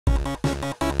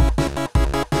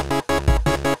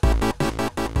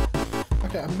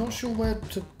I'm not sure where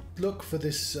to look for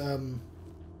this, the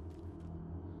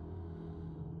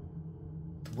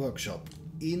workshop.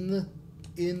 In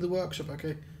the workshop,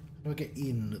 okay. How do I get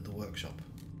in the workshop?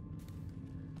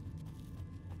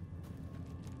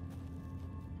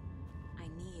 I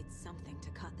need something to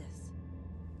cut this.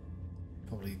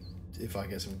 Probably if I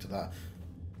get something to that.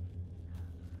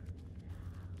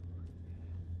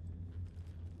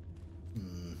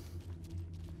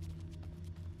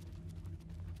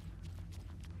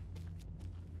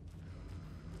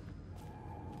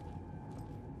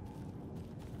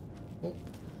 Oh.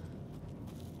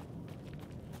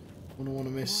 Wouldn't want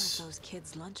to miss. More of those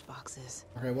kids' lunch boxes.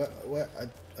 Okay, where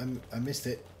I missed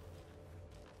it.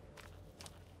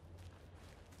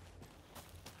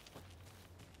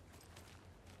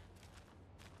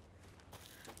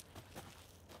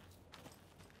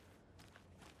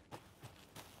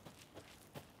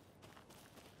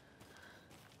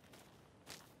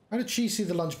 How did she see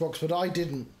the lunchbox, but I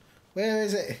didn't? Where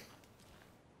is it?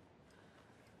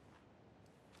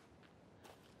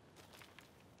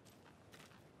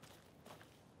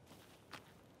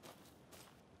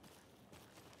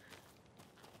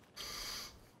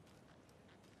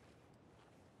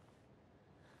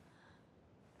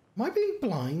 Am I being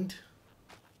blind?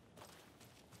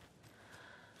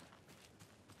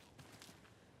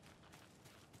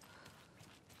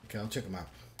 Okay, I'll check them out.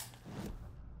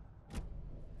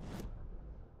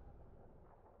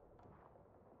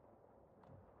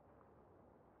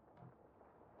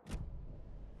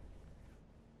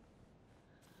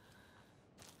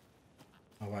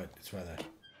 All right, it's right there.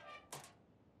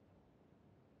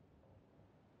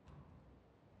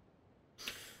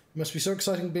 It must be so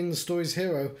exciting being the story's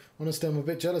hero. Honestly, I'm a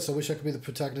bit jealous. I wish I could be the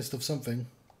protagonist of something.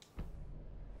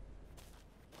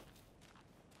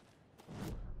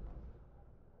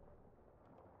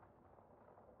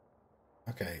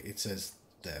 Okay, it says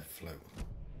there, float.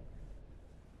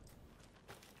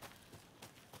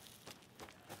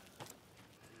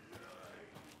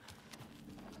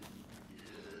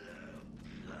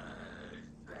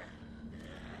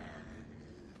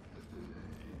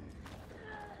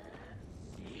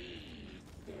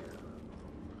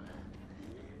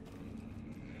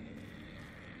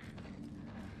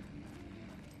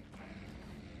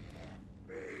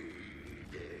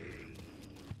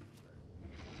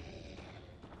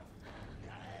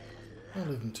 I'll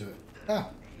leave him to it. Ah!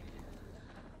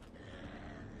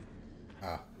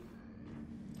 Ah.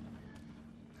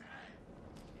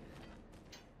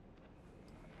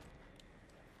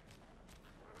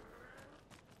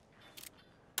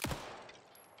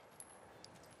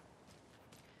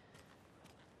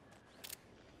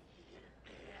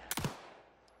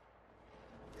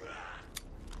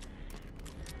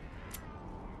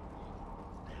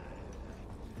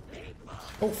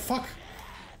 Oh, fuck!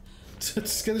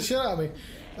 Scare the shit out of me.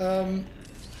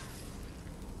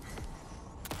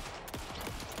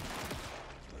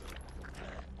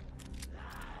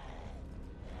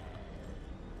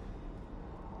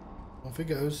 Off he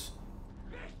goes.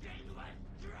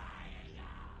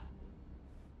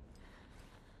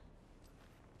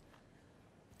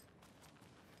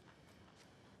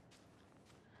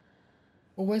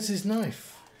 Well, where's his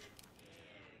knife?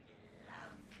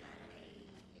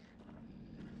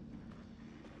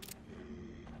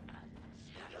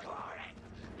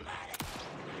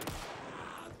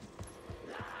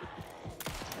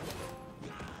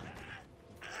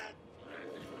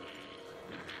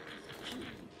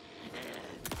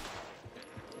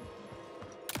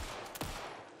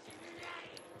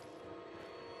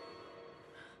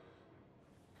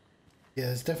 Yeah,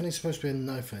 there's definitely supposed to be a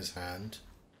knife in his hand.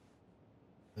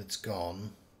 It's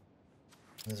gone.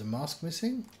 There's a mask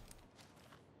missing?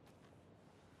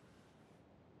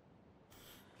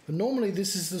 But normally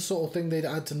this is the sort of thing they'd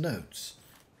add to notes.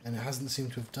 And it hasn't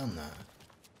seemed to have done that.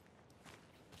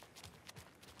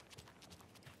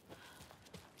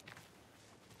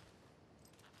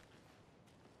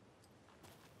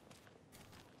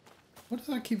 What does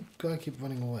that guy keep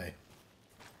running away?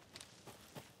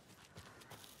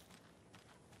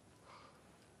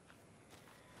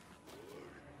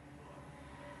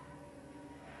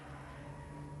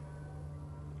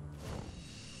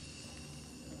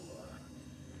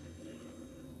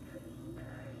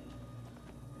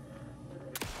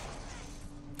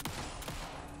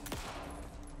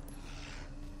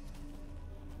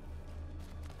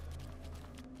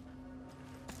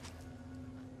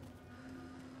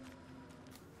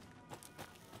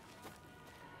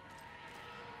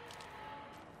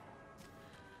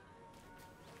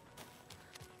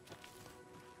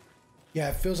 Yeah,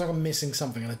 it feels like I'm missing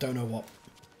something and I don't know what.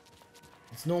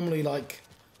 It's normally like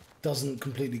doesn't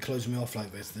completely close me off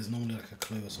like this. There's normally like a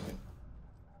clue or something.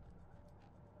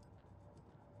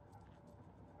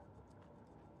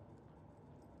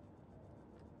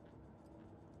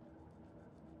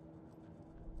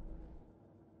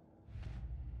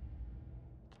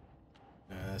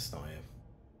 That's not it.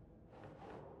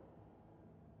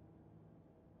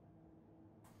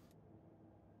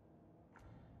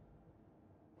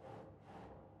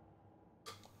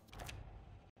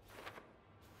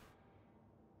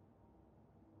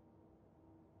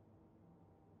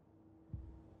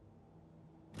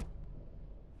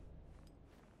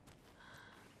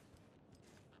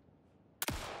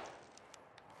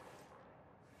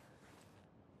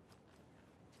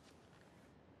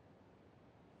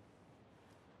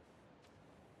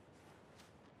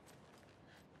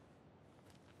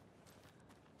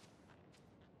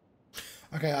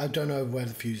 Okay, I don't know where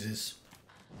the fuse is.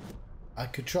 I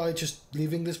could try just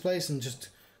leaving this place and just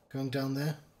going down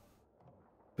there.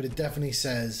 But it definitely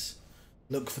says,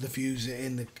 look for the fuse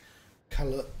in the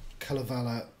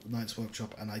Kalevala Knight's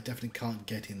Workshop, and I definitely can't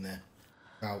get in there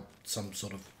without some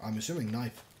sort of, I'm assuming,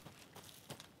 knife.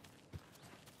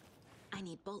 I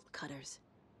need bolt cutters.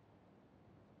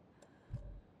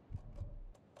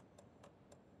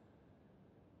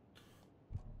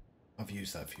 I've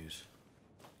used that fuse.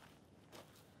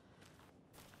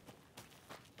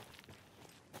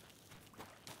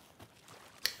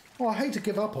 Well, I hate to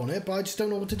give up on it, but I just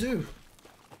don't know what to do.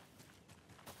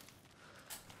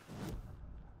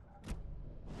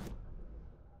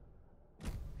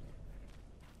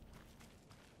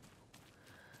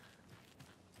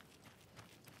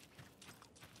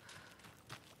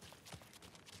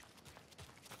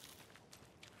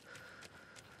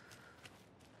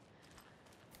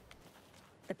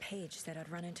 The page said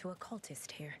I'd run into a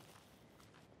cultist here.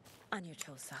 On your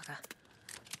Cho saga.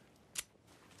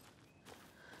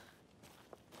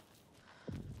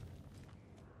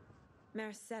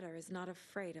 Mercetter is not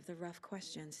afraid of the rough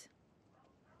questions.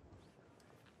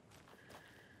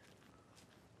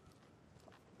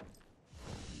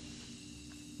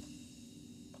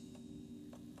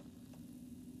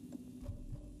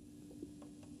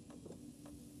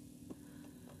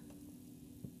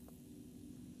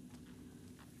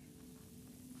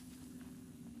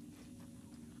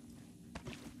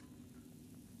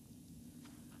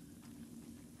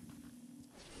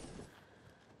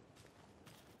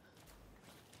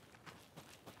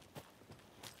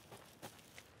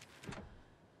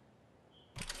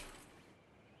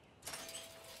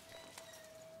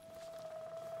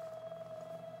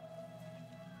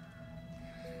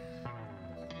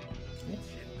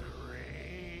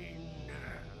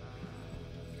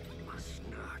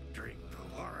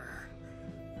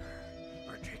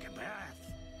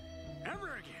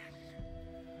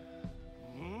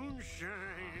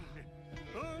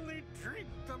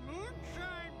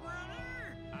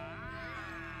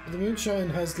 The moonshine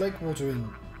has lake water in.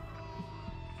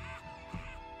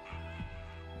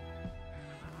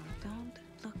 Don't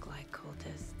look like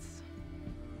cultists.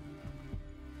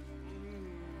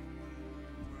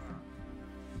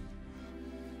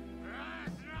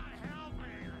 That's not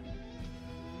helping.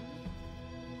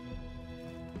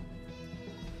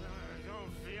 I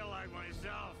don't feel like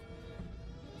myself.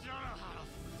 Don't know how to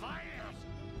fight it.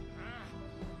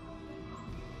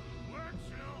 We're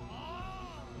too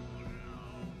old.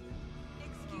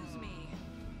 Excuse me.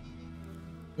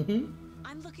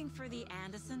 I'm looking for the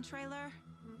Anderson trailer.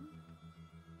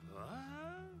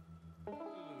 What?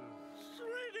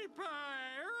 Sweetie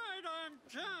pie, right on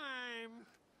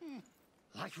time.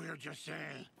 Like we were just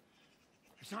saying,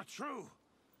 it's not true.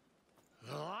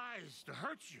 The lies to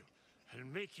hurt you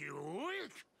and make you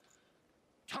weak.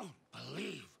 Don't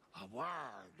believe a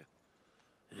word.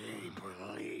 They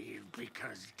believe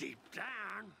because deep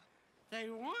down, they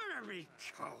want to be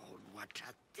told what to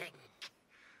think.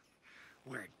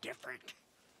 We're different.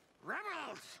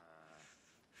 Rebels!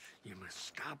 You must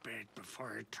stop it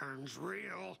before it turns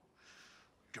real.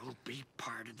 Don't be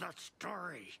part of the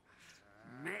story.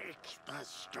 Make the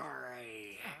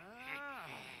story.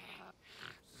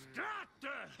 Stop the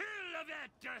hell of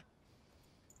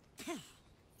it!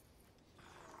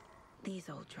 These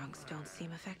old drunks don't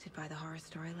seem affected by the horror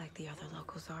story like the other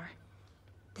locals are.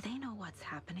 Do they know what's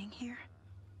happening here?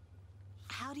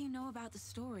 How do you know about the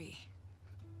story?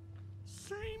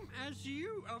 Same as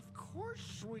you, of course,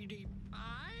 sweetie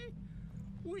pie.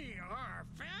 We are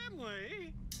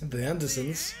family. The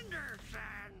Andersons. The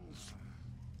Andersons.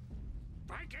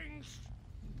 Vikings.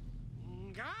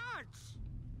 Gods.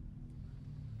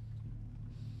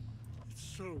 It's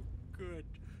so good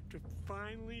to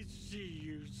finally see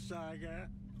you, Saga.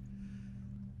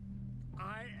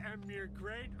 I am your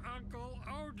great uncle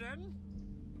Odin,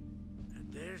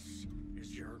 and this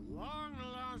is your long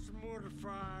lost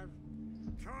mortified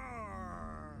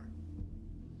Thor.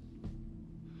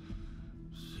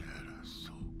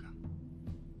 Sarasota.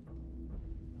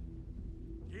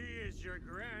 He is your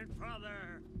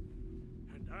grandfather,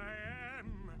 and I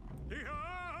am the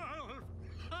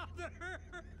All-Father.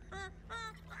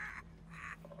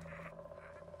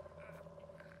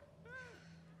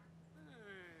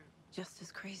 Just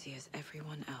as crazy as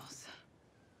everyone else.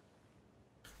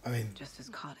 I mean, Just as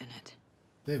caught in it.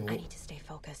 they I were need to stay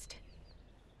focused.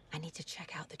 I need to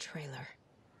check out the trailer.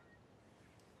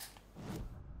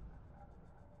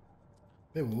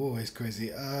 always crazy.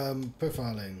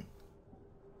 Profiling.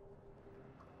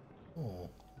 Oh,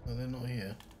 no, they're not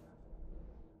here.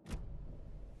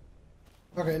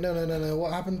 Okay, no.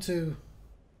 What happened to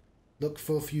look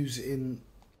for fuse in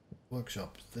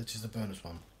workshop? That's just a bonus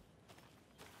one.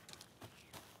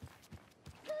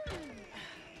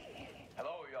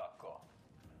 Hello, Yako.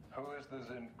 Who is this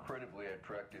incredibly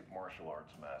attractive martial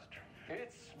arts master?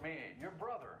 It's me, your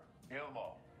brother,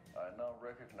 Ilmo. I now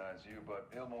recognize you,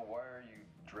 but Ilmo, why are you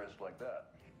dressed like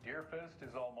that? Deerfest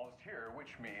is almost here,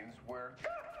 which means we're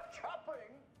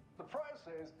chopping the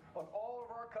prices on all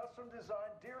of our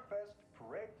custom-designed Deerfest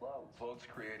parade floats. Floats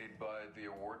created by the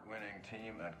award-winning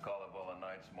team at Kalevala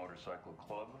Knights Motorcycle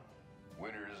Club.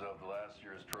 Winners of the last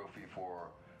year's trophy for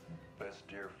Best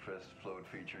Deerfest float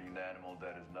featuring an animal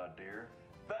that is not deer.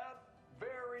 That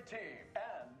very team.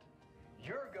 And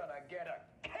you're gonna get a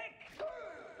kick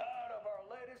out of our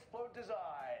latest float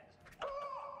designs.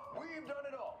 We've done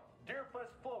it all.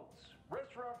 Deerfest floats,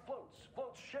 restaurant floats,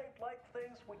 floats shaped like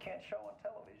things we can't show on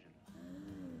television.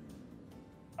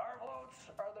 Our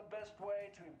floats are the best way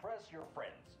to impress your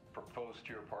friends, propose to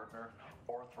your partner,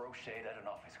 or throw shade at an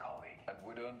office colleague. And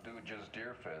we don't do just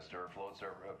Deerfest. Our floats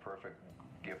are a perfect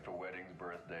gift for weddings,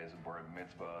 birthdays, bar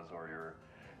mitzvahs, or your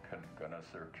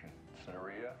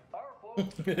scenaria. Our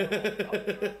floats will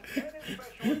any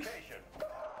special occasion.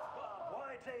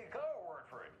 Why take our word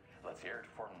for it? Let's hear it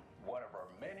from one of our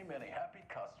many, many happy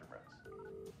customers.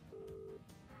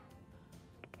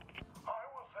 I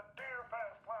was at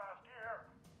Deerfest last year.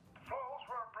 The flows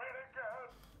were pretty good.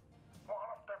 One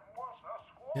of them was a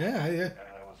swan. Yeah.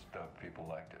 And it was dope. People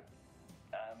liked it.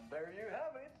 And there you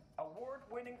have it.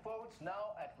 Award-winning floats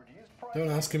now at reduced price. Don't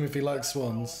ask him if he likes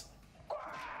swans.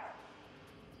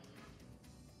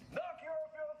 Knock you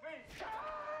off your feet.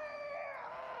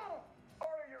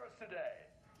 Order yours today.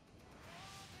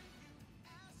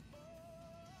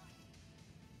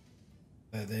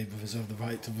 They reserve the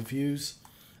right to refuse.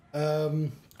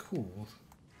 Cool.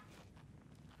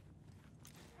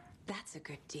 That's a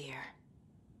good deer.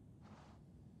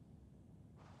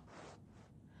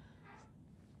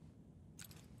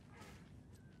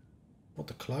 What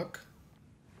the clock?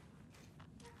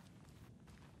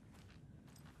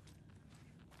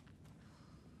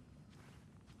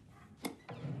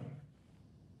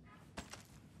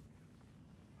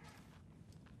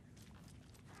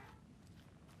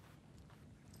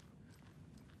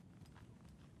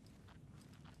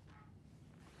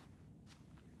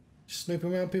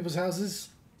 Snooping around people's houses?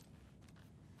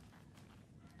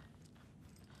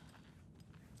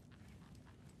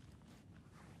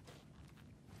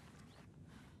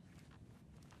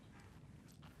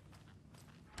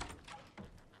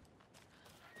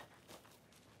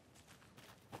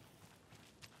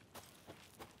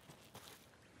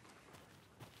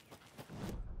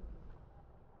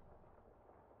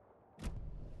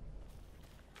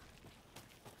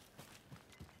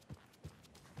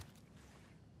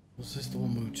 Was this the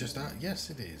one we were just at?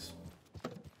 Yes, it is.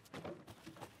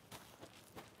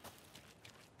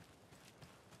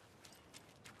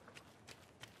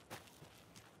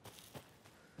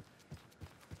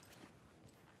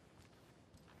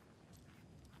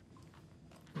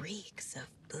 Reeks of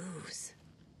booze.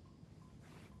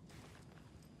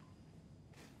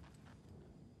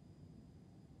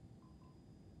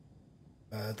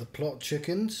 The plot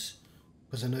chickens,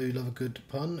 because I know you love a good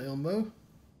pun, Elmo.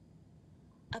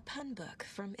 A pun book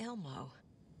from Ilmo.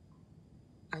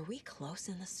 Are we close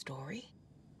in the story?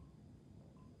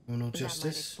 Criminal That might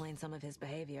justice. explain some of his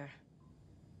behavior.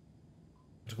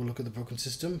 Let's go look at the broken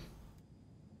system.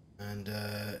 And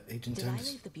Agent Did I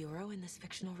Thames. leave the Bureau in this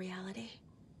fictional reality?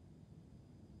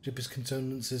 Deepest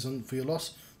condolences on for your loss.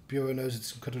 The Bureau knows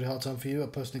it's an incredibly hard time for you. I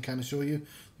personally can assure you,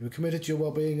 you are committed to your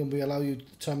well-being, and we allow you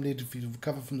the time needed for you to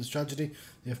recover from this tragedy.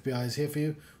 The FBI is here for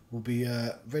you. We'll be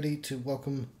ready to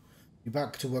welcome you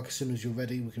back to work as soon as you're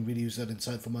ready. We can really use that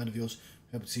insightful mind of yours.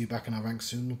 We hope to see you back in our ranks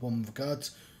soon. Warm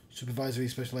regards, Supervisory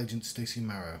Special Agent Stacey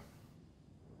Marrow.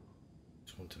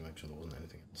 Just wanted to make sure there wasn't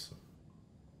anything else.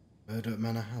 Murder at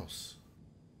Manor House.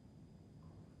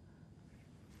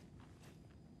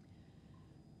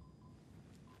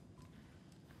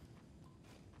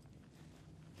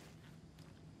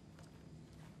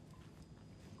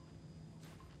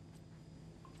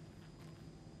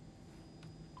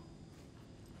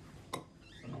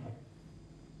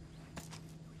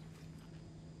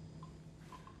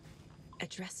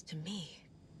 Addressed to me.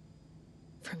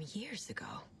 From years ago.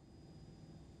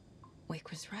 Wake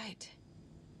was right.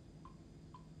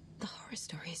 The horror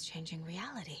story is changing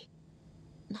reality.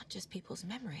 Not just people's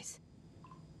memories.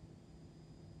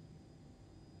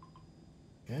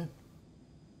 Yeah.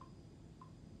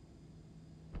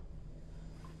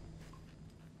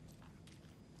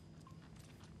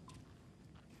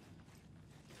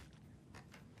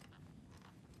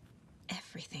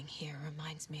 Everything here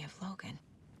reminds me of Logan.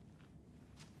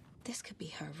 This could be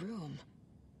her room.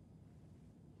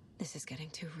 This is getting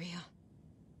too real.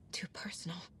 Too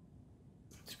personal.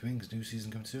 Springs, new season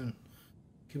coming soon.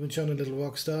 Keep on shining, little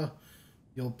rock star.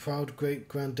 Your proud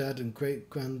great-granddad and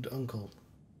great-grand-uncle.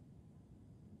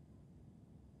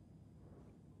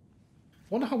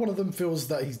 Wonder how one of them feels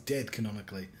that he's dead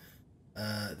canonically.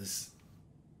 This.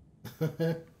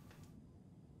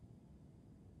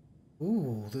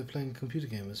 Ooh, they're playing a computer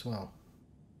game as well.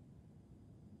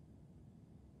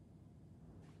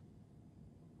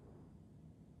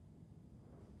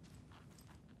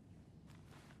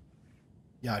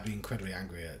 Yeah, I'd be incredibly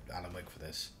angry at Alan Wake for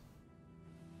this.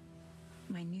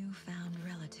 My newfound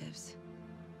relatives.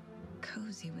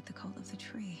 Cozy with the cult of the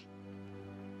tree.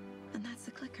 And that's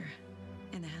the clicker.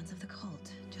 In the hands of the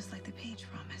cult, just like the page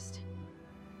promised.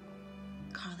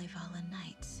 Carlyvala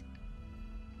Knights.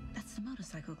 That's the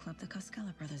motorcycle club the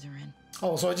Koskela brothers are in.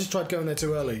 Oh, so I just tried going there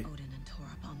too early. Odin and tore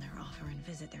up on their offer and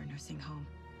visit their nursing home.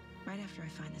 Right after I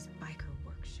find this biker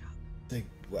workshop.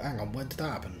 Well, hang on, when did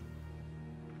that happen?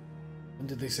 When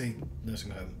did they say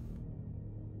nursing home?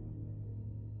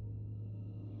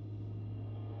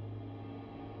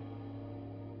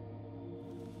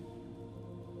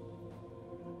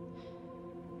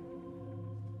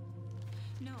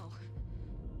 No.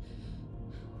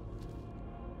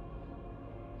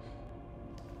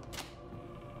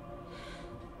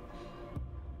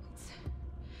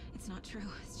 It's not true.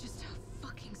 It's just a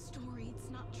fucking story.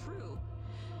 It's not true.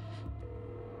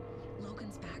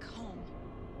 Logan's back home.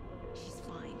 She's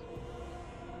fine.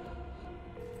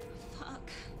 Fuck.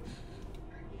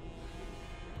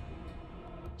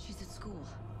 She's at school.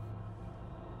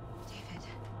 David.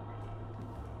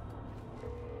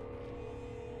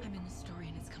 I'm in the story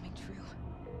and it's coming true.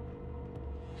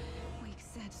 Wake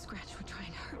said Scratch would try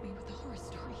and hurt me with the horror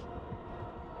story.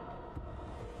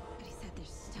 But he said there's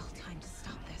still time to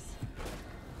stop this.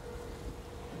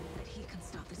 That he can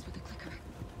stop this with a clicker.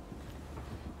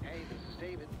 Hey, this is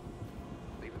David.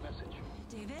 Leave a message.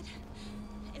 David?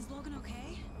 Is Logan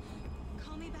okay?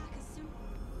 Call me back as soon...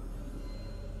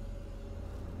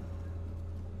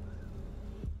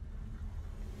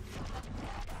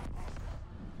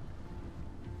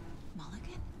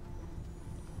 Mulligan?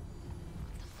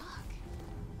 What the fuck?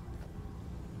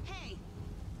 Hey!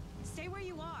 Stay where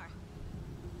you are!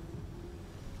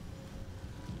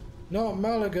 Not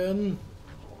Mulligan.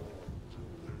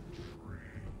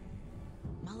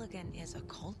 Mulligan is a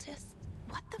cultist?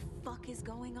 What the fuck is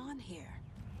going on here?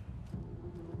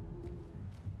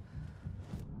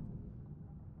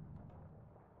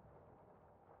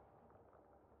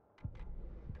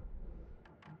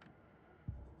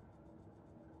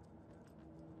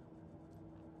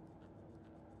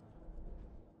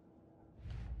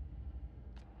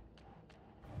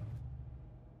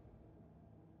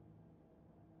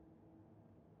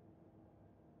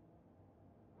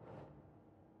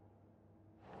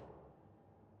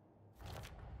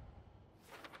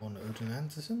 One Odin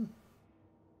Anderson.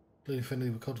 Clearly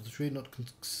friendly with Cult of the Tree, not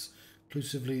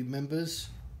exclusively members.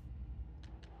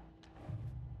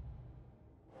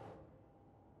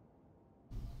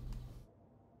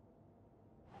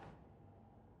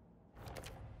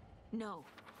 No.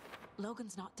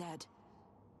 Logan's not dead.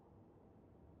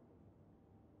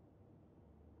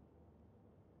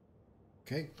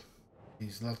 Okay.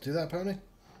 He's allowed to do that apparently.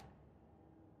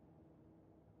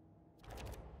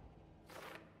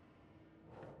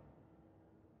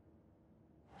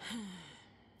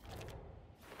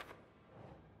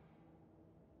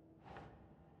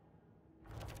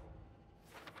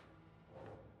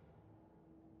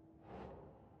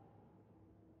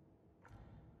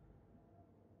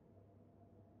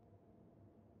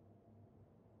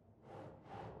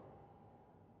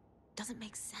 Doesn't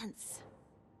make sense.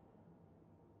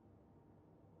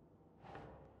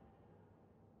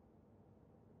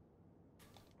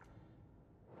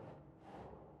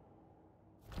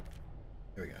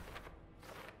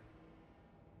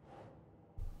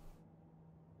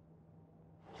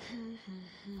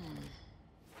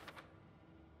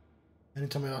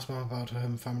 Anytime I ask Mum about her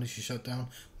home family, she shut down.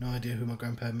 No idea who my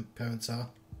grandparents are.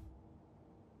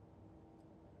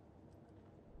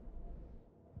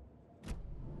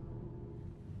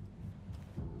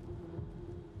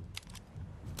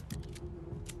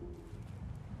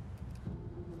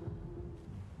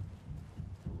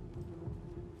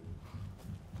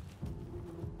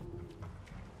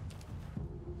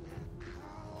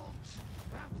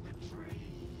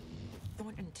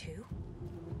 Thornton too?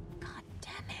 God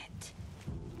damn it.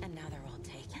 And now they're all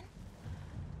taken?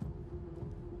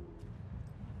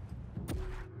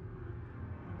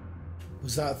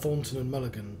 Was that Thornton and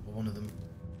Mulligan, or one of them?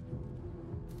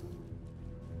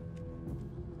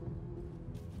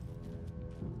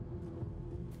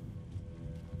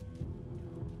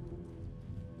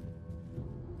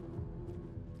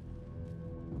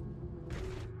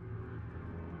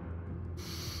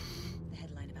 The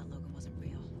headline about Logan wasn't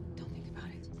real. Don't think about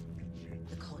it.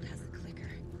 The cult has the clicker.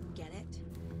 Get it?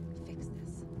 Fix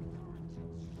this.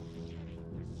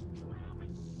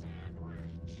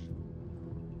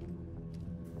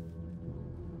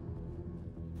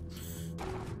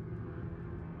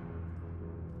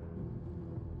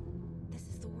 This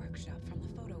is the workshop from the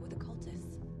photo with the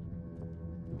cultists.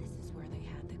 This is where they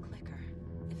had the clicker.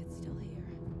 If it's still here,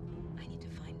 I need to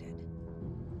find it.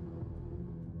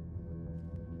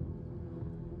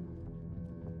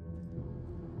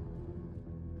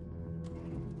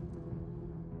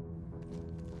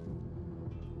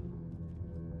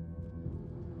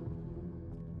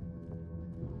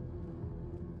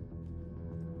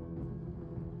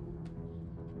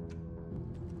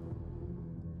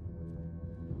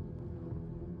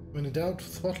 When in doubt,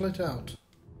 throttle it out.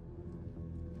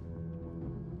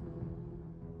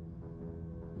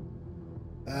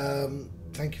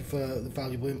 Thank you for the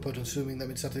valuable input. Assuming that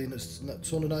means Saturday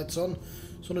sauna night's on.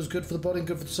 Sauna's good for the body and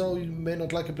good for the soul. You may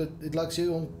not like it, but it likes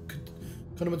you.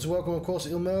 Condiments are welcome, of course.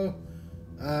 Ilmo.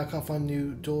 Can't find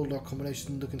new door lock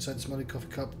combination. Look inside the smelly coffee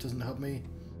cup. Doesn't help me.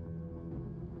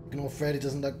 Ignore Fred. He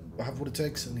doesn't have what it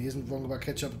takes, and he isn't wrong about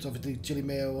ketchup. It's obviously chili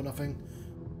mayo or nothing.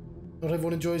 Not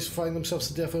everyone enjoys frying themselves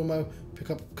to death, Ilmo.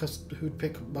 Who'd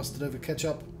pick mustard over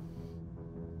ketchup?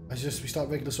 I suggest we start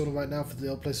regular sauna right now for the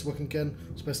old place working again.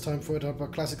 It's the best time for it. How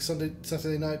about classic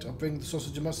Saturday night? I'll bring the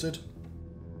sausage and mustard.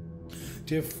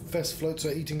 Dear Fest floats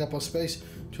are eating up our space.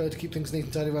 Try to keep things neat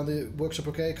and tidy around the workshop,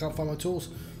 okay? Can't find my tools.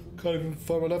 Can't even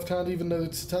find my left hand, even though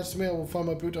it's attached to me. I will find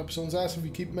my boot up someone's ass if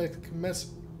we keep making a mess.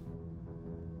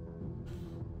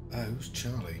 Who's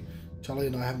Charlie? Charlie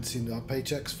and I haven't seen our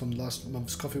paychecks from last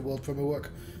month's Coffee World promo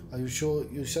work. Are you sure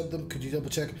you sent them? Could you double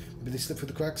check? Maybe they slipped through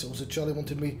the cracks. Also, Charlie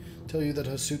wanted me to tell you that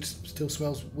her suit still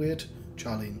smells weird.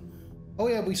 Charlene. Oh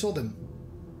yeah, we saw them.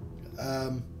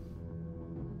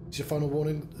 It's your final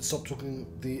warning. Stop talking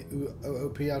the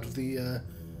OP out of the...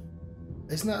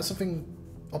 Isn't that something...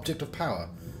 Object of power?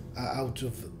 Out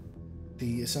of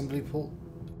the assembly hall?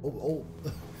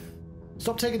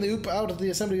 Stop taking the oop out of the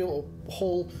assembly hall.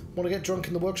 Want to get drunk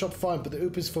in the workshop? Fine, but the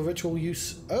oop is for ritual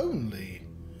use only.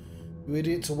 You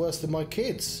idiots are worse than my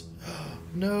kids.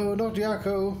 No, not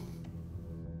Yakko.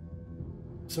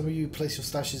 Some of you place your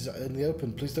stashes in the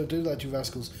open. Please don't do that, you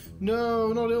rascals.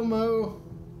 No, not Ilmo.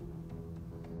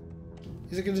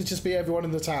 Is it going to just be everyone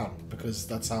in the town? Because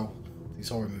that's how these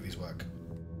horror movies work.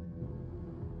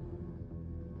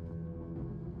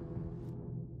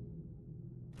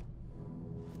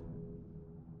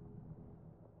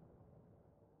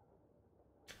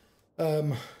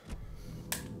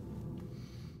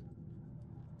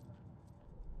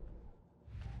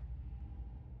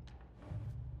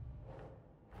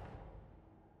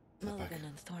 Mulligan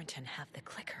and Thornton have the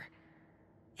clicker.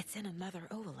 It's in another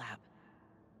overlap.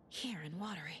 Here in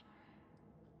Watery.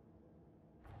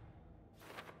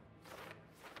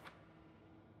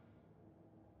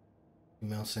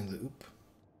 Email saying the oop.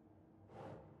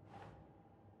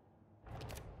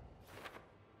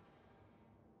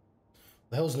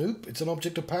 The hell's an oop? It's an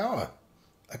object of power.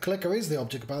 A clicker is the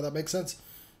object of power. That makes sense.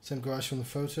 Same garage from the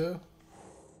photo.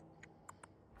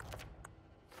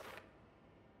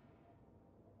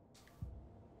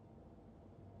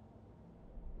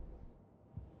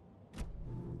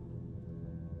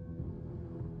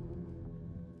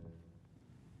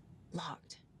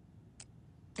 Locked.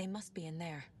 They must be in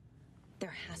there.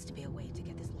 There has to be a way to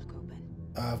get this lock open.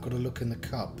 I've got to look in the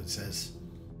cup, it says.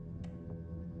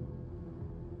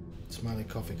 Smiley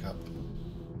coffee cup.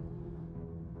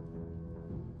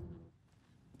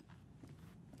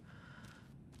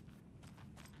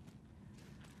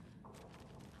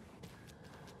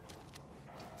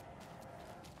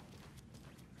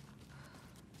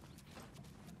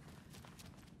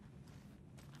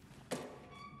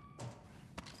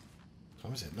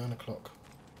 time is it? 9 o'clock.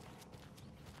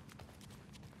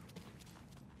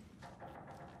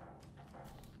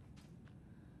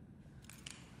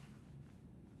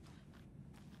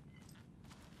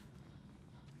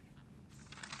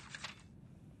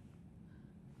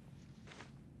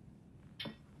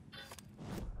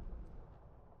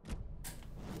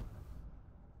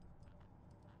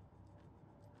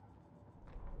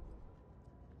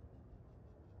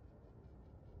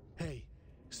 Hey,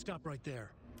 stop right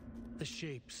there. The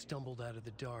shape stumbled out of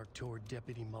the dark toward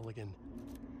Deputy Mulligan.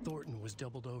 Thornton was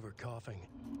doubled over, coughing.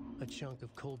 A chunk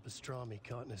of cold pastrami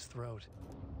caught in his throat.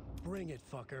 Bring it,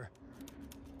 fucker.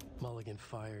 Mulligan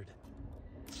fired.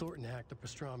 Thornton hacked the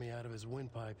pastrami out of his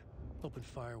windpipe, opened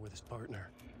fire with his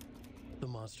partner. The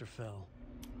monster fell.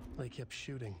 They kept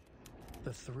shooting.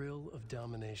 The thrill of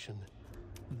domination.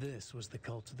 This was the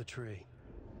cult of the tree.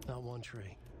 Not one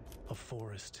tree, a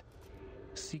forest.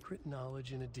 Secret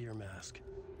knowledge in a deer mask.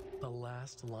 The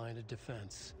last line of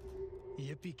defense.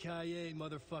 Yippee-ki-yay,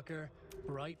 motherfucker.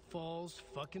 Bright Falls'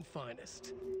 fucking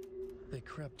finest. They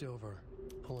crept over,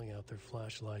 pulling out their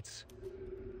flashlights.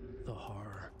 The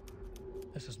horror.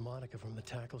 This is Monica from the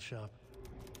tackle shop.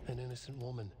 An innocent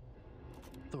woman.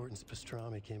 Thornton's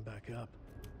pastrami came back up.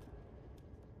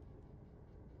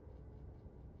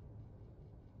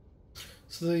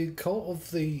 So the cult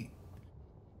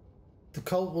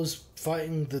was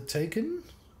fighting the Taken?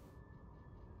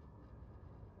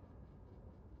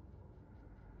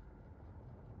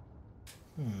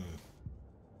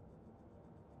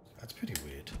 That's pretty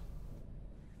weird.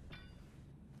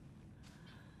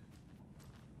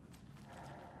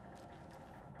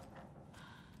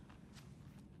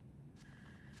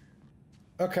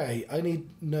 Okay, I need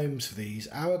gnomes for these.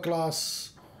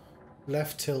 Hourglass,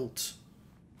 left tilt,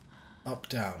 up,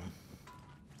 down.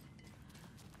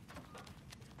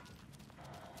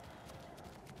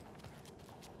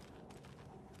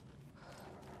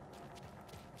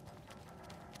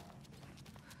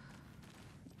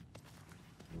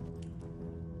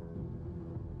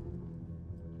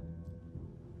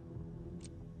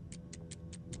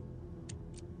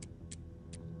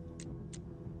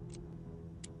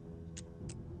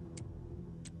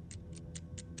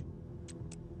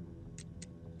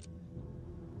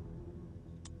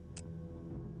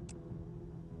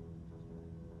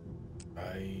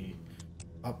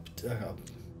 Up.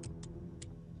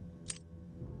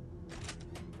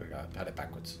 I had it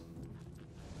backwards.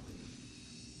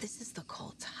 This is the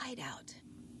cult's hideout.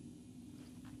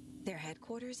 Their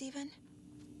headquarters, even?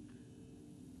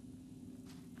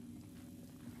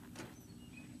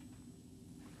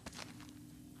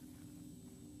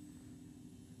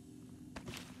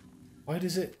 Why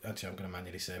does it... Actually, I'm going to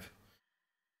manually save.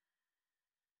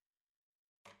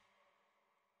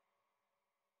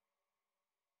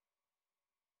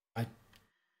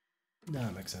 No,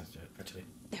 it makes sense, actually.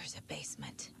 There's a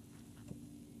basement.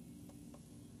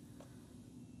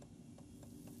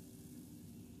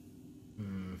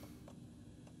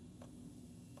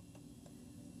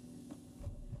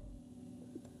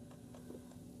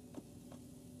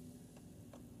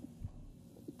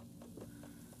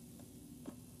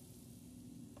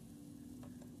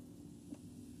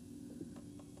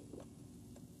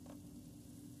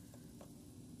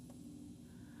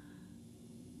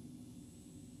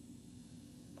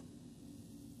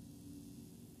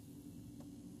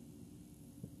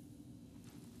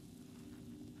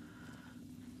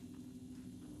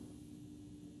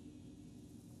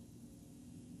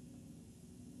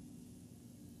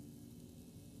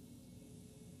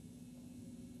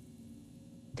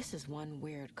 This is one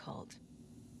weird cult.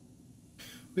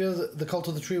 We are the cult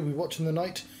of the tree we watch in the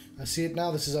night. I see it now.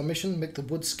 This is our mission. Make the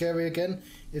woods scary again.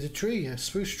 It's a tree, a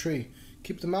spruce tree.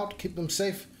 Keep them out, keep them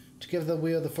safe. Together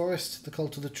we are the forest, the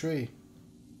cult of the tree.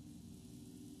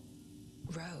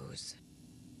 Rose.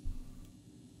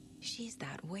 She's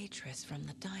that waitress from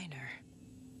the diner.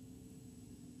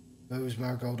 Rose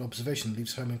Marigold observation,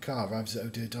 leaves home in car, arrives at Oh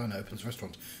Dear Diner, opens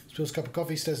restaurant, spills cup of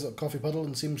coffee, stares at a coffee puddle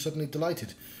and seems suddenly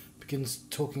delighted. Begins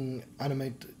talking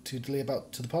animatedly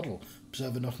about to the puddle.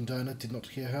 Observer not in diner, did not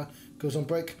hear her. Goes on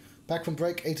break. Back from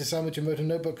break, ate a sandwich and wrote a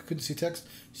notebook, couldn't see text.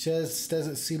 Stares at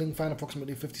the ceiling fan,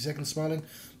 approximately 50 seconds, smiling.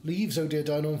 Leaves Oh Dear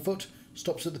Diner on foot.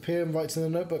 Stops at the pier and writes in the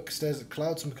notebook. Stares at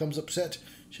clouds and becomes upset,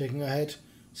 shaking her head.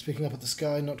 Speaking up at the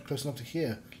sky, not close enough to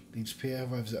hear. Leaves pier,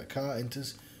 arrives at a car,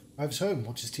 enters. Arrives home,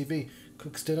 watches TV.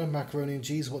 Cooks dinner, macaroni and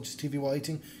cheese, watches TV while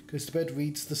eating. Goes to bed,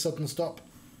 reads The Sudden Stop.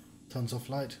 Turns off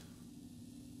light.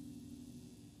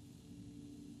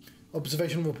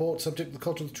 Observation report, subject the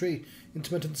Cult of the Tree.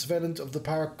 Intermittent surveillance of the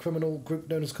para-criminal group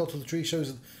known as Cult of the Tree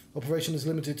shows that operation is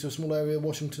limited to a small area of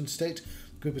Washington state.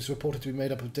 group is reported to be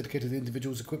made up of dedicated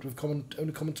individuals equipped with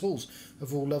only common tools.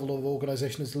 Overall level of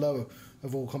organisation is low.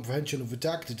 Overall comprehension of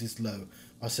redacted is low.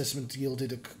 Our assessment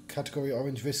yielded a category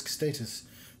orange risk status.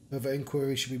 Further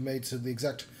inquiry should be made to the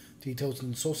exact details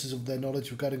and sources of their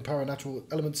knowledge regarding paranatural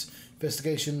elements.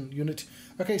 Investigation unit.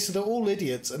 Okay, so they're all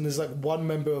idiots, and there's like one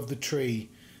member of the tree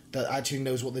that actually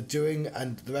knows what they're doing,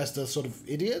 and the rest are sort of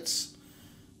idiots.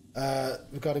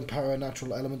 Regarding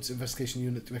paranatural elements, investigation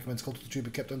unit recommends cult of the tree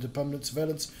be kept under permanent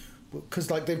surveillance,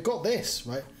 because like they've got this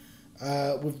right,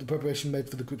 with the preparation made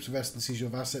for the group's arrest and seizure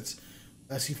of assets.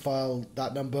 SC file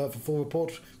that number for full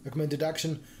report. Recommended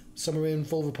action: summary and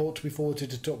full report to be forwarded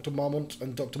to Dr. Marmont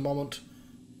and Dr. Marmont.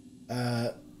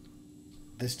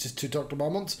 There's just to Dr.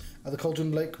 Marmont at the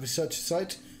Cauldron Lake Research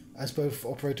Site, as both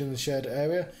operate in the shared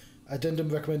area. Addendum: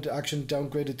 recommended action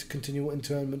downgraded to continual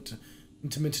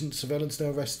intermittent surveillance,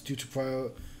 no arrest due to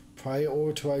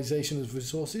prioritization of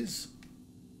resources.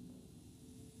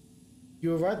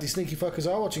 You were right, these sneaky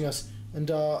fuckers are watching us, and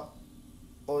our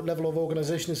level of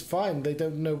organisation is fine. They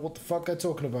don't know what the fuck they're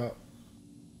talking about.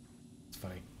 It's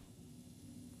funny.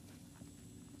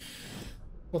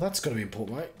 Well, that's got to be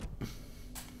important, right?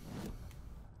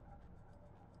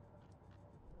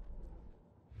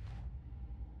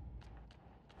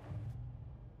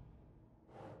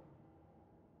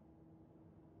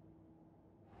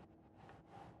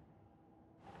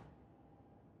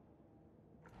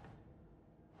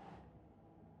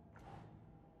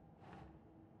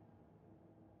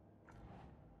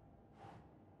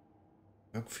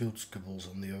 Oakfield scribbles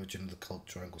on the origin of the cult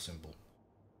triangle symbol.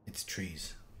 It's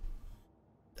trees.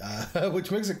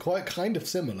 Which makes it quite kind of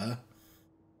similar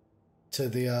to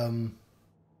the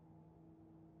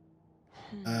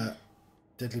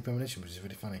Deadly Premonition, which is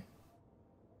really funny.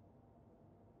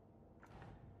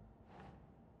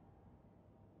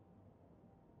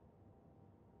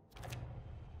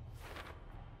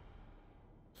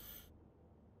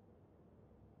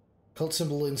 Cult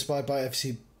symbol inspired by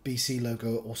FCBC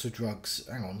logo, also drugs.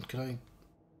 Hang on, can I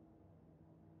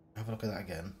have a look at that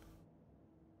again?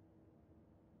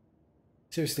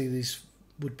 Seriously, these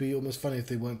would be almost funny if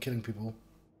they weren't killing people.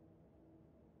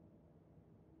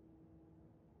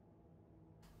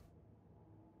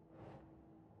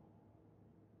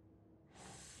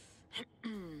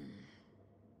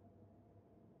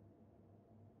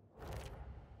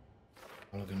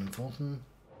 Mulligan and Thornton.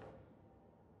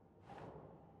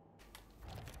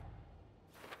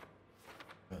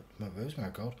 Where's my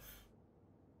gold?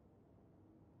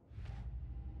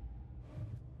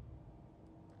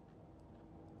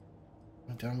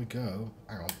 And down we go.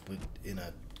 Hang on, we're in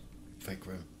a fake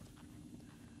room.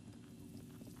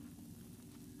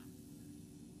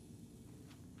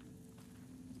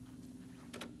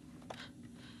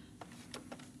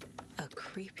 A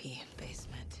creepy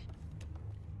basement.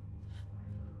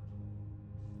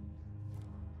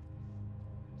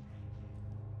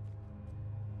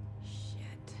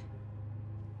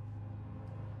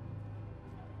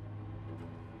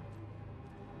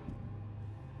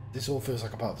 This all feels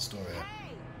like a part of the story.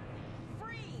 Hey!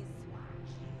 Freeze!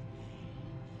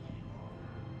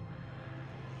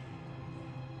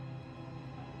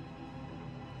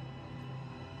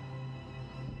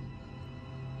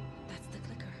 That's the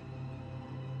clicker.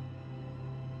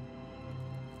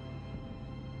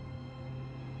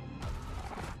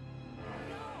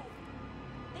 No!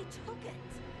 They took it!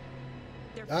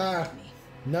 They're following me.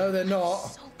 No, they're not.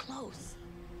 So close.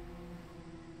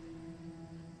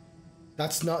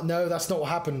 That's not what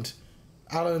happened.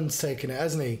 Alan's taken it,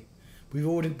 hasn't he? We've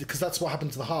already, because that's what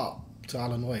happened to the heart, to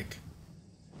Alan Wake.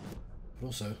 But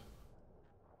also,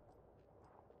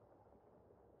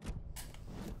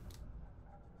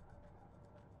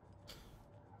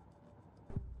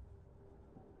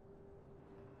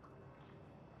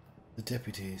 the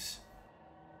deputies.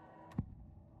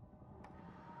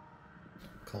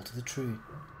 Cult of the Tree.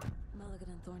 Mulligan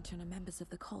and Thornton are members of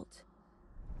the cult.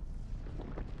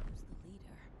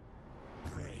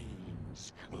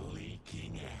 Brains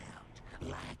leaking out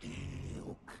like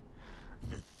milk.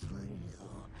 The thrill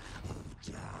of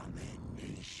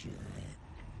domination.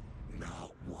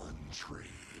 Not one tree.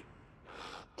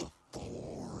 A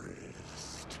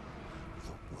forest.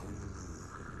 The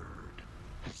word.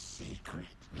 A secret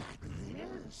like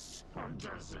this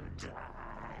doesn't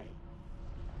die.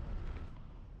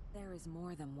 There is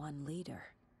more than one leader.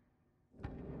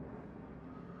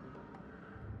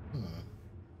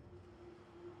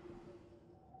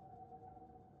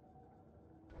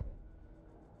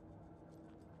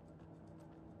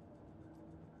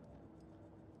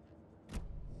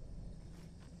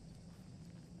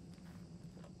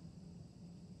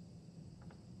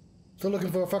 Still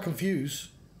looking for a fucking fuse.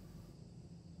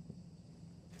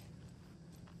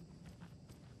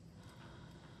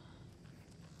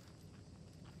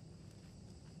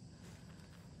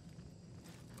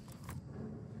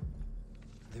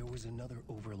 There was another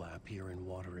overlap here in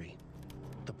Watery.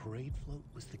 The parade float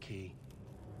was the key.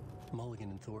 Mulligan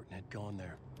and Thornton had gone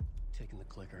there, taken the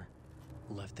clicker,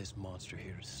 left this monster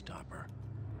here to stop her.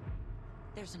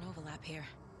 There's an overlap here,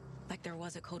 like there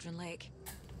was at Cauldron Lake.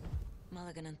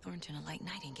 Mulligan and Thornton are like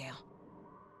Nightingale.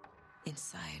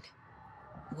 Inside,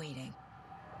 waiting.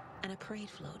 And a parade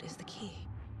float is the key.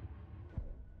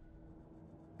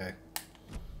 Okay.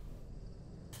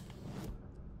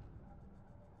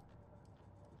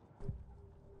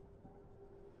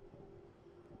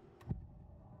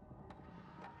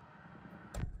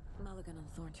 Mulligan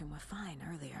and Thornton were fine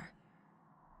earlier.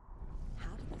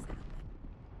 How did this happen?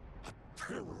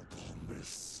 Terrible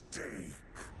mistake.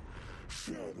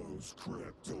 Shadows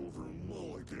crept over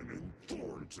Mulligan and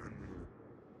Thornton.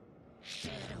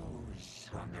 Shadows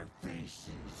on their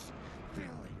faces,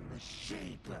 filling the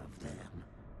shape of them.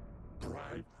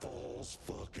 Bright Falls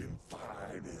fucking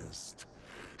finest.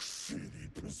 Shitty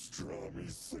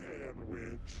pastrami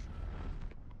sandwich.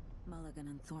 Mulligan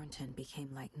and Thornton became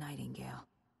like Nightingale.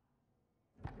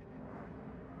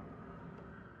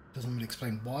 Doesn't really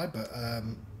explain why, but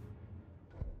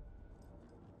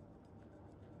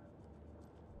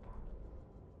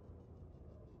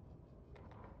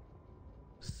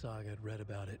Saga had read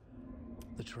about it.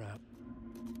 The trap.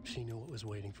 She knew what was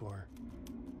waiting for her.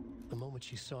 The moment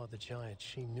she saw the giant,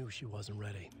 she knew she wasn't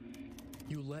ready.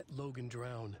 You let Logan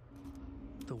drown.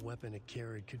 The weapon it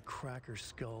carried could crack her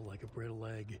skull like a brittle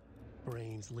egg.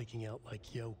 Brains leaking out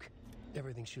like yolk.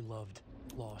 Everything she loved,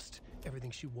 lost.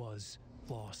 Everything she was,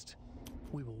 lost.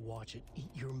 We will watch it eat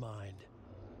your mind.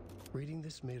 Reading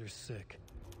this made her sick,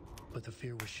 but the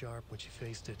fear was sharp when she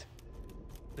faced it.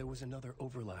 There was another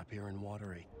overlap here in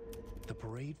Watery. The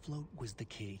parade float was the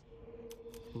key.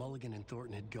 Mulligan and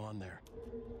Thornton had gone there,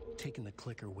 taken the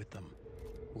clicker with them,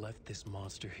 left this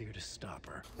monster here to stop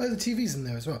her. oh, the TV's in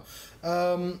there as well.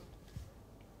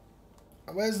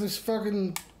 Where's this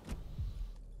fucking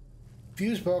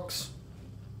fuse box?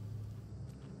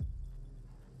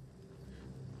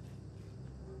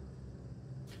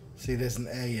 See, there's an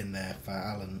A in there for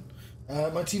Alan.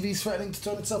 My TV's threatening to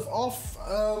turn itself off.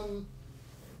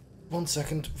 1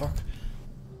 second. Fuck.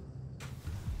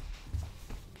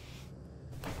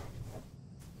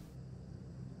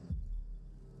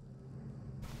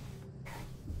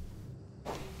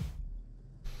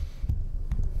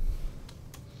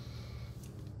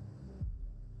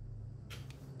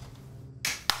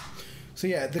 So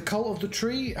yeah, the Cult of the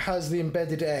Tree has the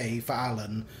embedded A for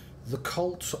Alan. The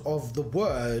Cult of the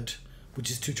Word, which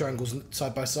is two triangles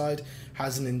side by side,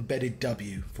 has an embedded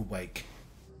W for Wake.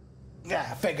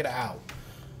 Yeah, figured it out.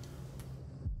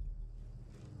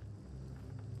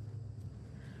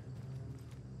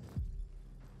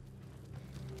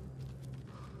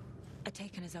 A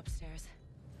taken is upstairs.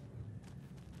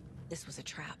 This was a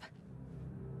trap.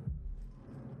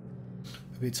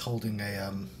 Maybe it's holding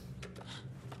a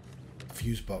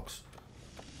fuse box.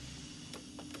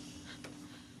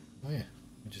 Oh yeah,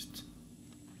 I just.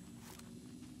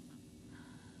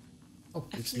 Oh,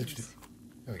 it's literally.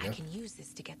 There we go. I can use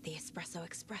this to get the Espresso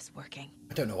Express working.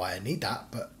 I don't know why I need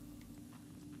that, but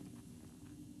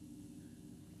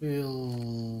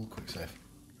we'll quick save.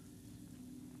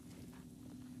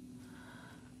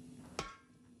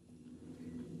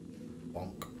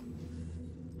 Bonk.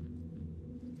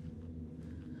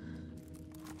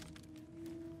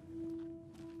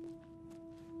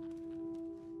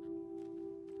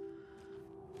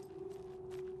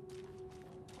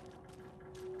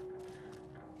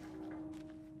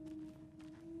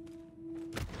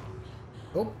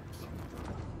 Oh,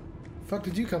 fuck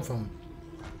did you come from?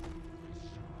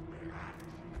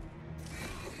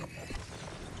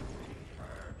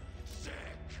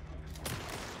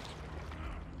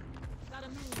 Gotta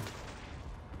move.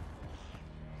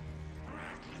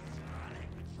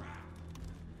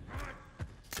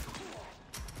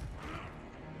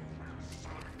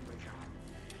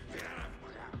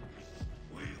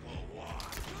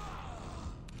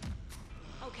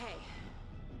 Okay.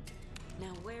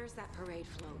 Now where's that parade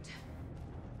float?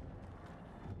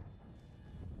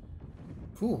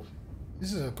 Cool.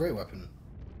 This is a great weapon.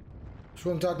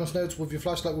 Strong darkness notes with your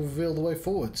flashlight will reveal the way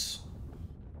forwards.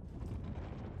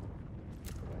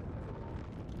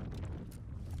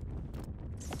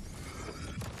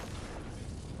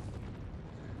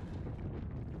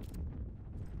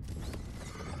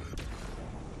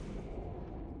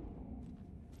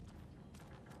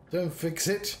 Don't fix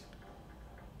it.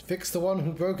 Fix the one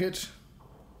who broke it.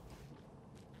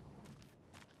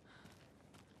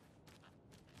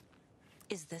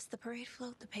 Is this the parade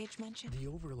float the page mentioned? The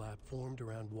overlap formed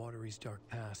around Watery's dark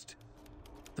past.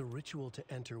 The ritual to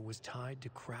enter was tied to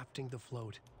crafting the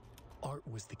float. Art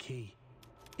was the key.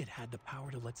 It had the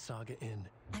power to let Saga in.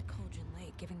 At Cauldron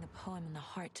Lake, giving the poem and the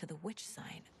heart to the witch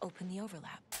sign opened the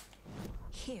overlap.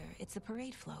 Here, it's a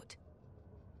parade float.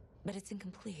 But it's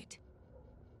incomplete.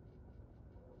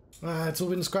 It's all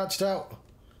been scratched out.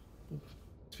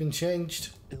 It's been changed.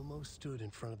 Ilmo stood in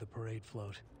front of the parade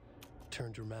float,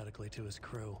 turned dramatically to his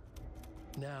crew.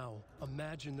 Now,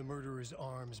 imagine the murderer's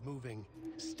arms moving.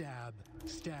 Stab,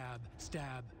 stab,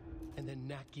 stab, and then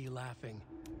Naki laughing.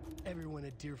 Everyone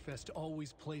at Deerfest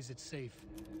always plays it safe,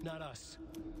 not us.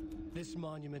 This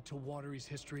monument to Watery's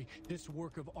history, this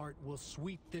work of art will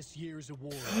sweep this year's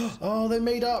awards. Oh, they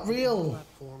made art real.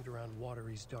 Formed around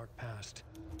Watery's dark past.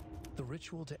 The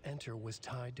ritual to enter was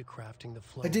tied to crafting the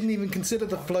float. I didn't even consider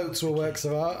the floats were works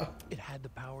of art. It had the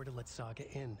power to let Saga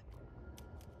in.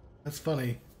 That's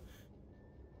funny.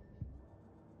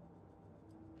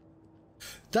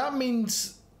 That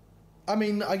means, I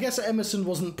mean, I guess Emerson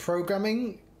wasn't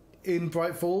programming in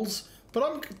Bright Falls, but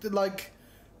I'm like,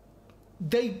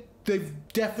 they've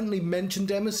definitely mentioned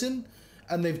Emerson,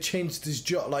 and they've changed his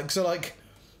job. Like, so like,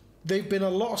 they've been a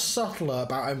lot subtler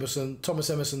about Emerson, Thomas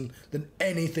Emerson, than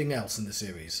anything else in the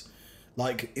series.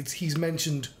 Like, he's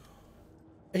mentioned,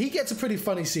 he gets a pretty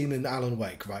funny scene in Alan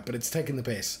Wake, right? But it's taking the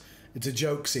piss. It's a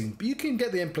joke scene, but you can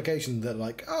get the implication that,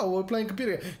 like, oh, we're playing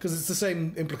computer game, because it's the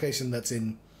same implication that's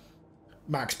in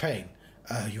Max Payne.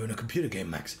 You're in a computer game,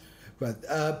 Max. Right.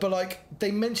 But like,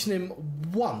 they mention him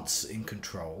once in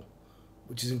Control,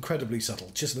 which is incredibly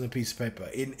subtle, just on a piece of paper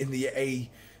in the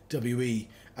AWE,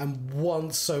 and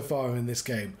once so far in this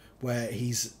game where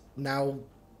he's now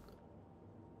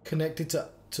connected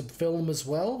to film as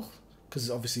well, because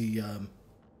obviously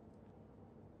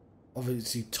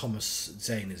Thomas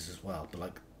Zane is as well, but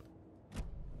like,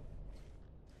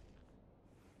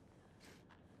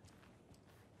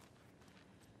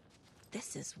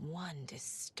 This is one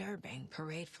disturbing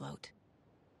parade float.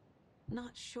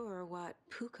 Not sure what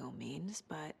Puko means,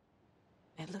 but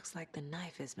it looks like the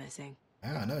knife is missing.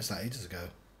 yeah, I noticed that ages ago.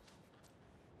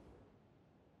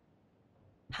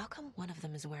 How come one of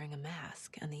them is wearing a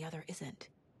mask and the other isn't?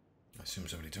 I assume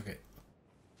somebody took it.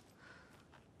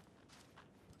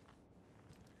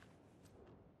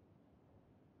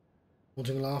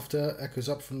 Haunting laughter echoes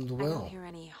up from the I well. don't hear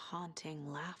any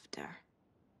haunting laughter.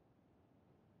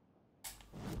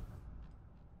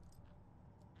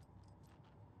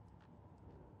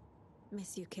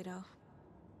 Miss you, kiddo.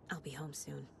 I'll be home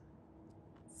soon.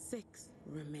 6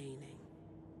 remaining.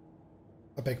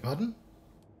 I beg pardon?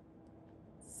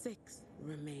 6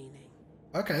 remaining.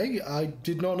 Okay, I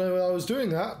did not know I was doing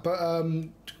that, but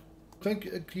thank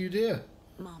you, dear.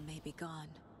 Mom may be gone,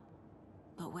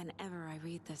 but whenever I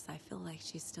read this, I feel like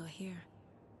she's still here.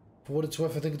 For what it's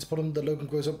worth, I think it's important that Logan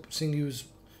grows up seeing you as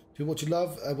do what you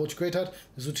love, what you're great at.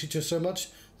 This will teach you so much.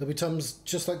 There'll be times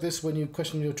just like this when you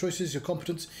question your choices, your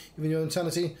competence, even your own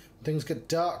sanity. When things get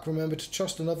dark, remember to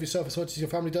trust and love yourself as much as your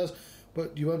family does.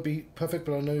 But you won't be perfect,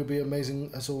 but I know you'll be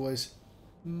amazing as always.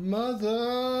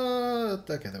 Mother...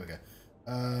 Okay, there we go.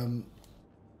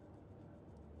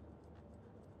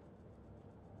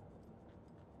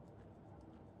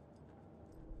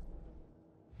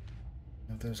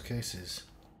 Of those cases.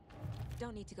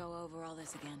 Don't need to go over all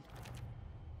this again.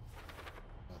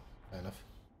 Oh, fair enough.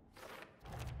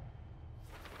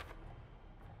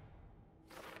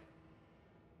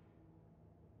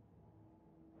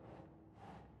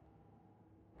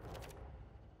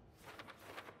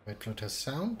 Red float has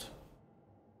sound.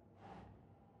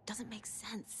 Doesn't make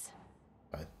sense.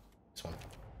 Right, this one.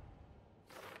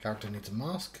 Character needs a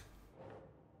mask.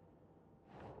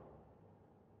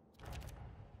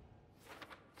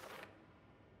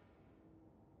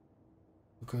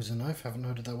 Who goes a knife? Haven't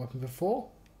heard of that weapon before.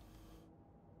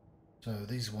 So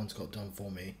these ones got done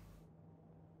for me.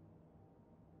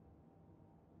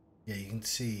 Yeah, you can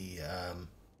see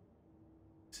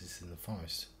this is in the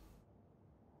forest.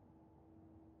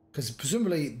 Because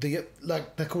presumably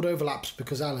they're called overlaps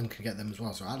because Alan can get them as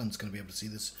well. So Alan's going to be able to see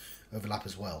this overlap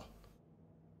as well.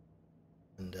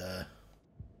 And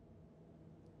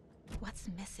What's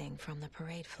missing from the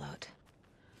parade float?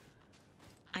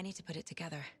 I need to put it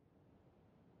together.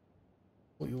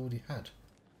 what you already had.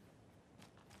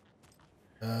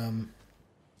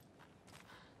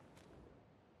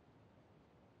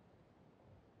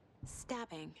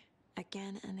 Stabbing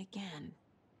again and again.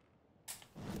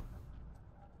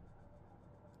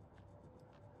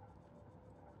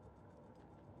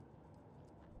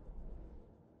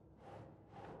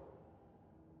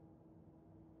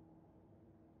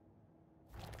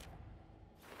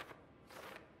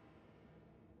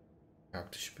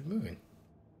 Character should be moving.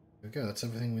 There we go, that's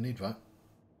everything we need, right?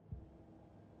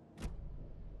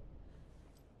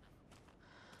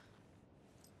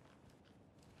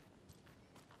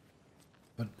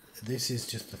 this is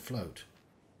just the float.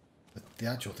 The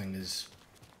actual thing is...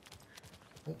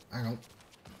 Oh, hang on.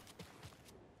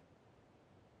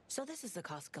 So this is the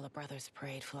Koskela Brothers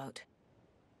parade float.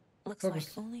 Looks like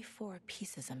only 4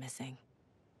 pieces are missing.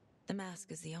 The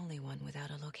mask is the only one without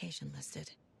a location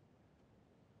listed.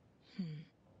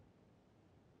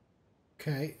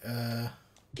 Okay,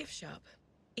 Gift shop.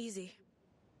 Easy.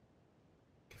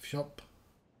 gift shop.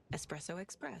 Espresso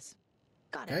Express.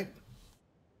 Got Okay. it.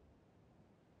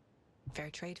 Fair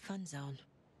trade fun zone.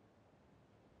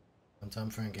 Sometime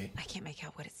Frankie. I can't make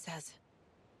out what it says.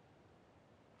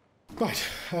 Right,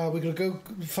 we're gonna go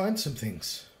find some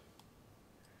things.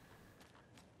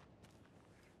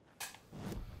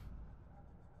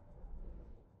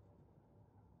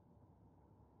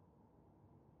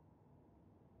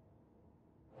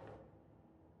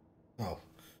 Oh,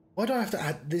 why do I have to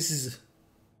add? This is a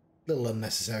little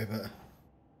unnecessary, but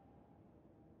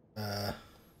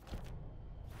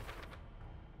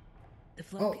The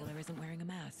float killer isn't wearing a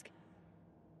mask.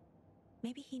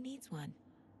 Maybe he needs one.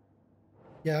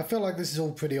 yeah, I feel like this is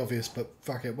all pretty obvious, but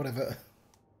fuck it, whatever.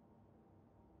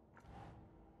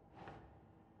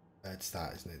 It's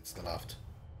that, isn't it? It's the left.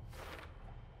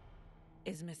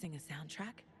 Is missing a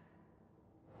soundtrack?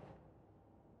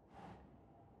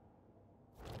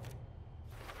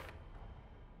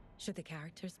 Should the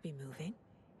characters be moving?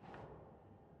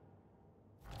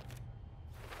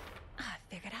 I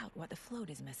figured out what the float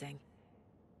is missing.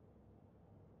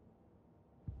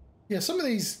 Yeah, some of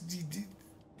these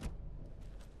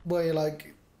where you're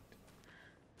like,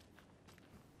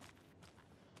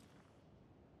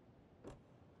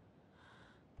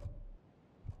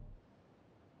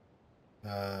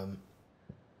 don't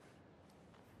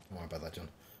worry about that, John.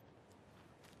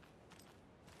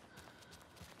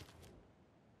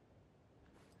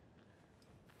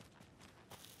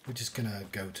 We're just gonna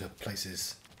go to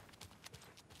places.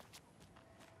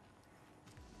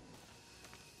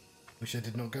 Wish I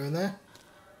did not go in there.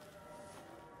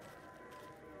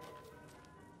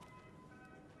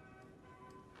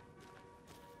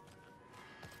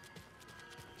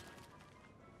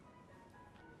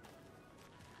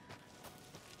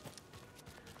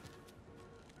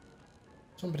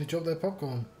 Somebody dropped their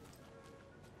popcorn.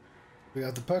 We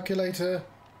have the percolator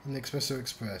and the espresso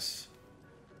express.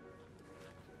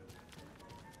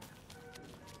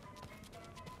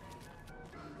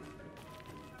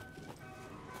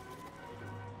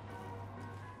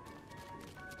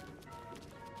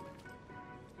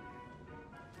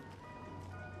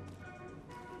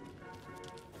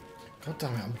 God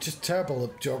damn it, I'm just terrible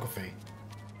at geography.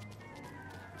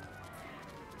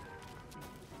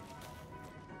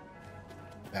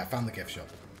 Yeah, I found the gift shop.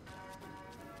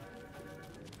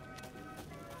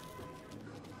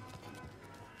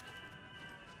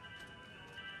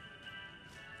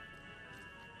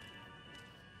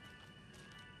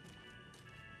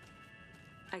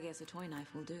 I guess a toy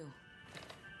knife will do.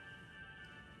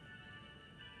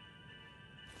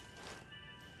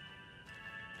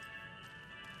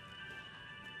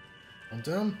 I'm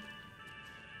done.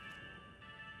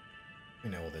 We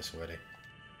know all this already.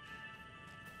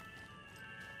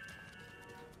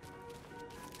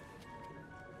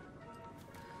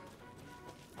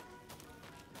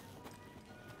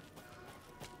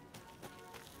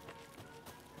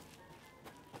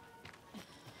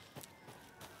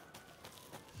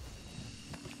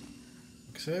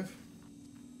 Save.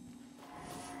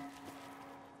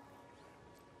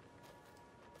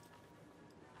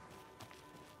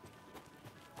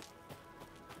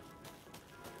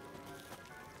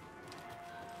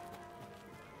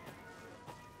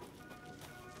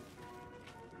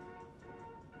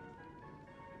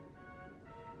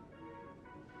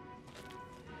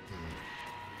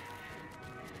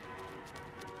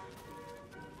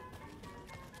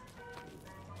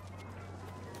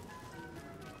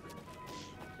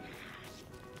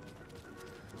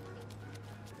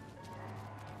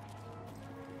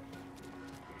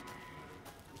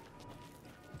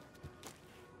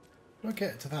 I'll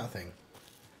get to that thing.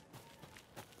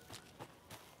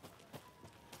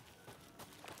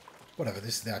 Whatever,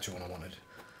 this is the actual one I wanted.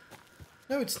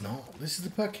 No, it's not. This is the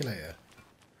percolator.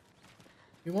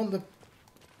 We want the...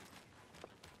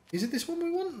 Is it this one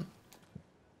we want?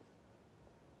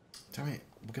 Damn it.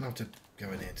 We're going to have to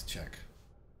go in here to check.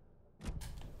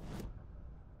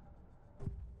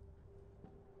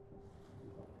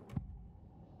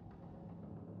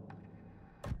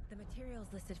 The materials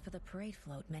listed for the parade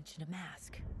float mention a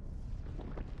mask.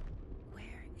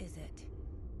 Where is it?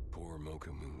 Poor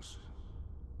Mokamoose.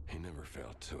 He never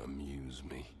failed to amuse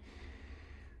me.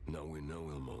 Now we know,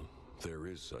 Ilmo, there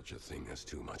is such a thing as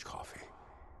too much coffee.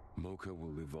 Mocha will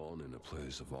live on in a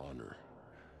place of honor.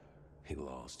 He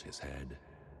lost his head.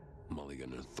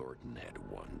 Mulligan and Thornton had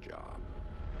one job.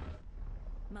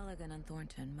 Mulligan and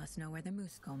Thornton must know where the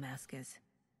Moose Skull mask is.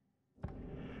 The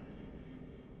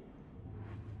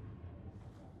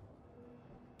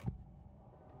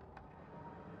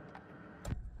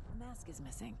mask is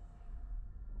missing.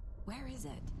 Where is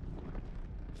it?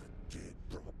 The dead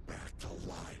brought back to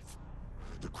life.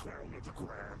 The crown of the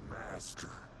Grand Master.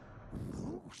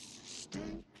 Moose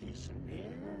steak is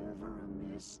never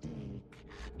a mistake.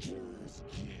 Just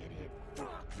get it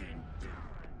fucking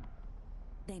done.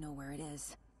 They know where it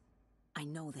is. I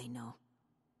know they know.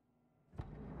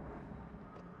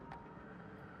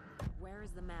 Where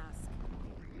is the mask?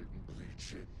 We didn't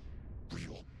bleach it.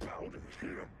 Real powder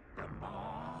him. And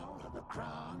all of the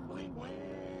crumbling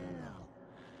will.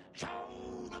 Show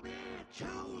the bitch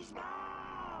who's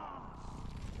boss.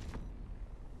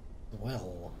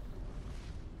 Well.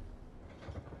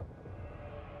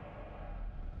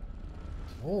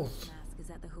 Oh. The mask is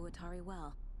at the Huatari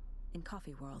Well, in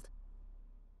Coffee World.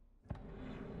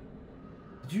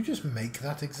 Did you just make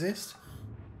that exist?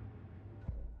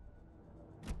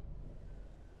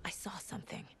 I saw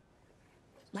something.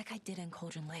 Like I did in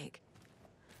Cauldron Lake.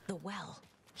 The well,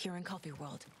 here in Coffee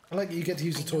World. I like that you get to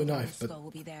use a toy knife, but will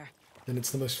be there. then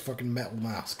it's the most fucking metal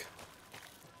mask.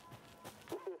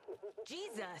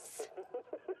 Jesus!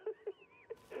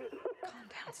 Calm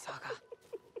down, Saga.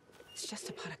 It's just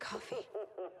a pot of coffee.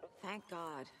 Thank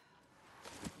God.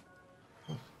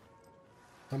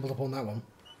 Stumbled upon that one.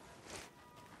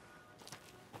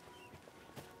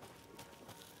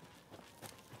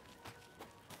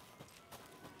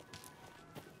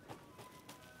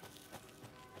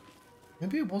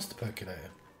 Maybe it was the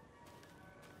percolator.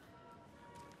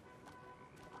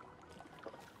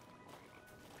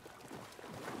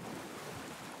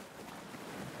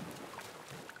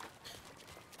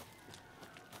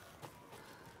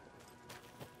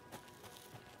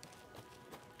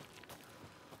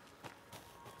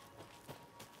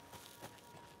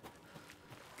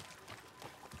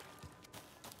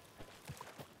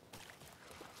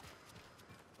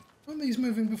 Weren't these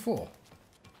moving before?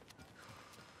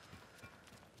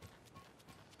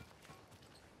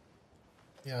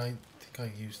 Yeah, I think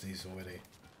I used these already.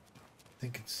 I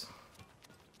think it's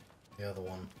the other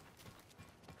one.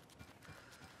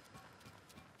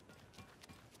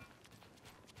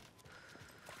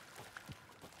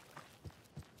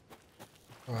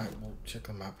 Alright, we'll check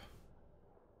the map.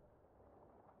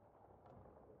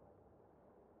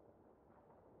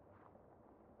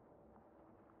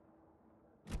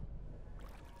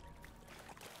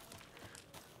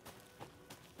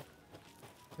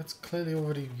 That's clearly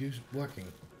already working.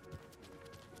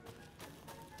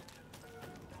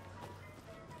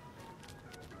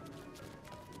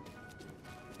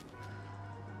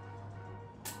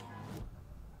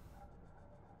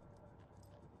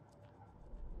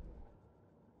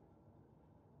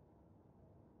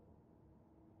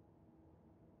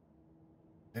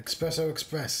 Espresso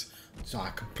Express. So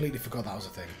I completely forgot that was a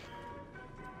thing.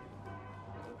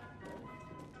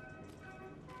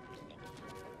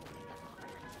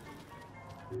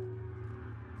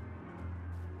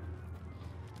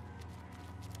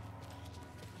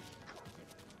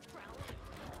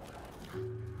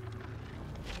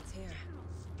 It's here.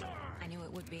 I knew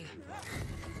it would be.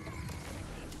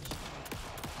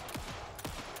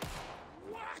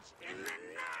 What in the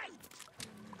night?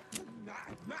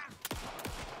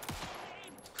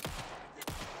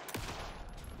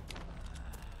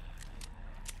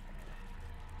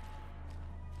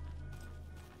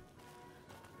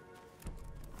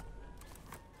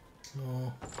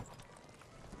 Oh.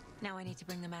 Now I need to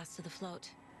bring the mask to the float.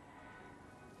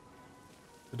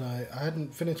 But I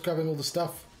hadn't finished grabbing all the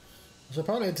stuff. So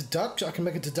apparently a deduction. I can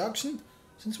make a deduction?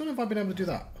 Since when have I been able to do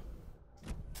that?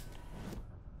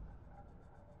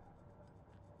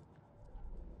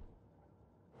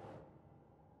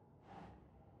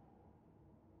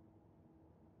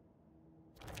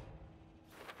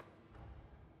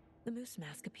 The moose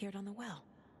mask appeared on the well.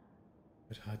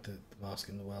 It hide the mask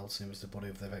in the well, same as the body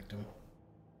of their victim.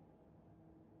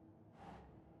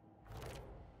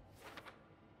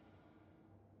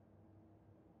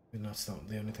 And that's not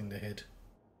the only thing they hid.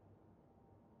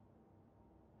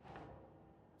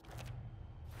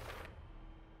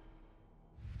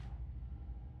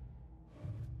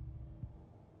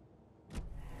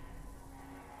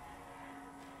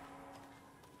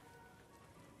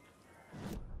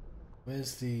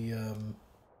 Where's the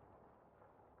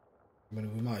I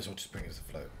mean, we might as well just bring it to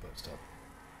the float, but stop.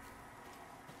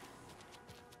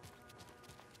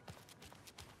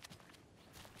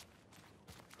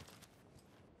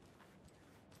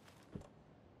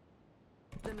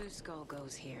 skull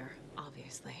goes here,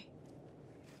 obviously.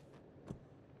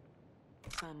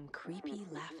 Some creepy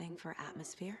laughing for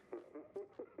atmosphere.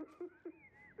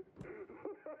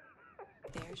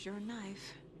 There's your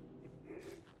knife.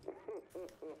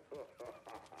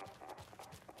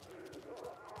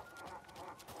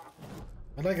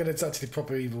 I like it, it's actually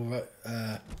proper evil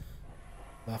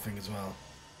laughing as well.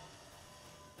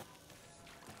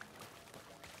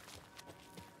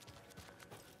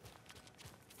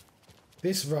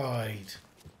 This ride.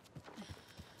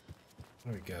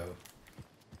 There we go.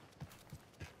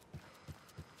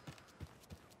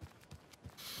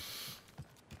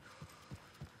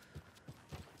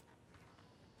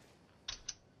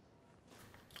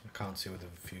 I can't see where the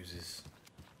fuse is.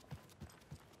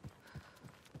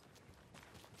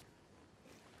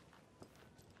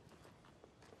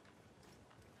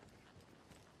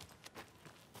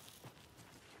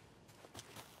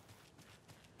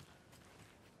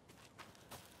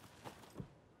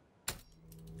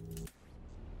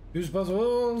 Fuse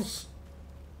puzzles!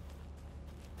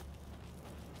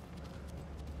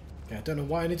 Okay, I don't know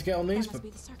why I need to get on these, That must be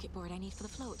the circuit board I need for the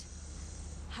float.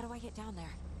 How do I get down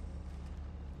there?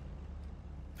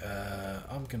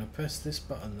 I'm gonna press this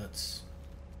button that's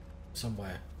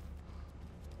somewhere.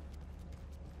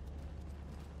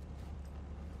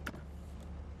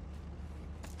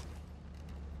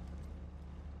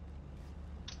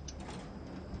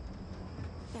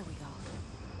 There we go.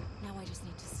 Now I just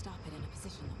need to stop it in a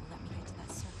position that will let me get to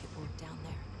that circuit board down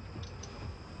there.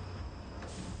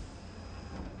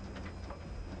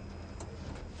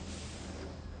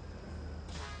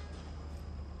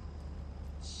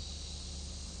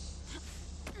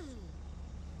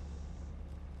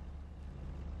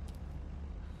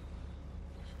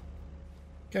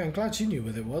 Okay, I'm glad she knew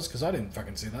where it was, because I didn't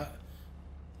fucking see that.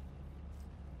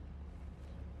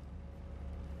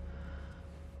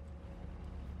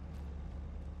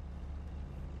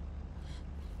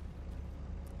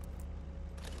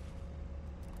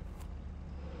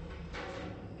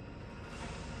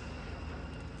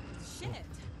 Shit!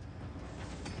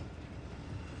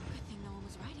 Good thing no one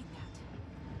was riding that.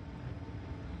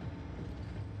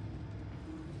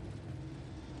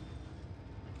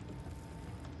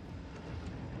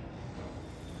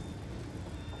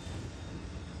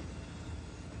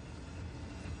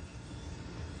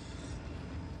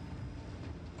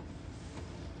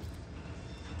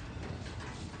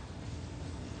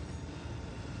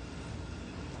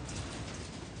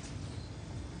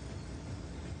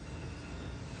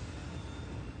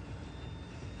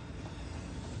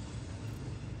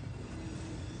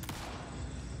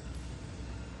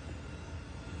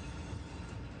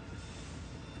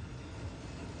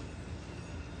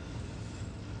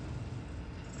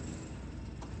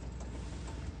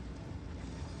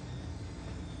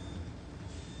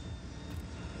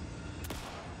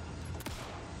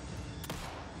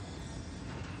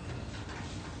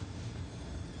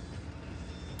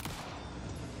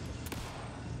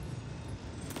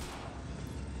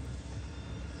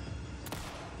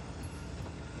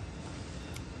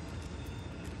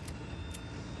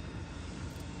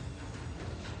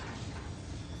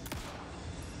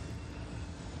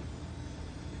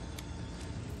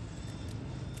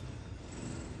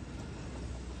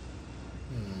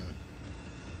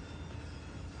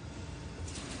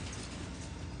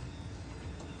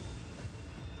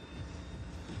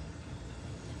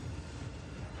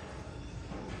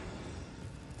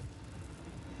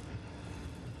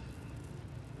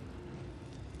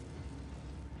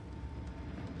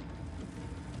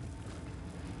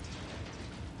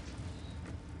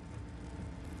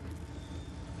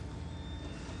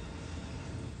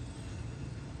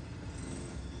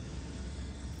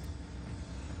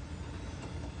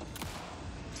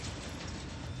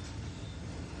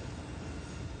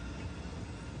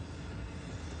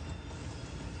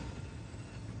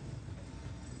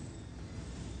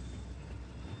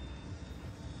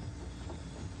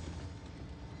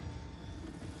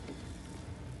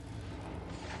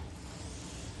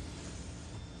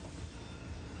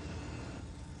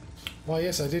 Why,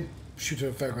 yes, I did shoot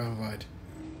a fairground ride.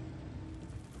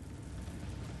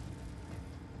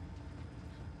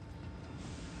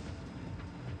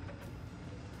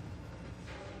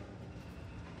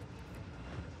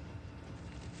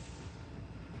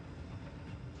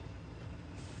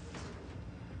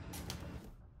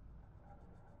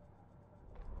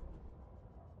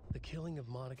 The killing of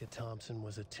Monica Thompson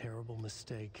was a terrible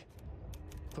mistake.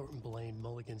 Thornton blamed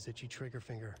Mulligan's itchy trigger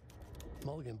finger.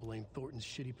 Mulligan blamed Thornton's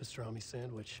shitty pastrami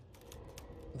sandwich.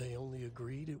 They only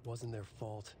agreed it wasn't their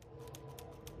fault.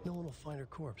 No one will find her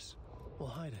corpse. We'll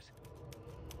hide it.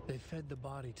 They fed the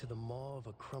body to the maw of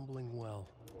a crumbling well.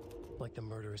 like the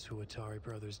murderous Watery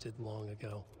brothers did long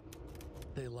ago.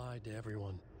 They lied to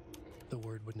everyone. The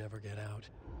word would never get out.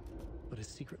 But a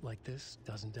secret like this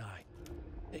doesn't die.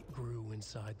 It grew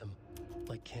inside them,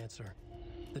 like cancer.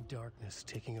 The darkness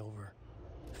taking over,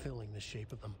 filling the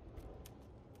shape of them.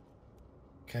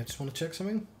 Okay, I just want to check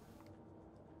something.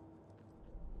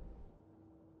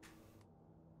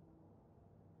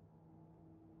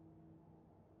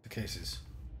 The cases.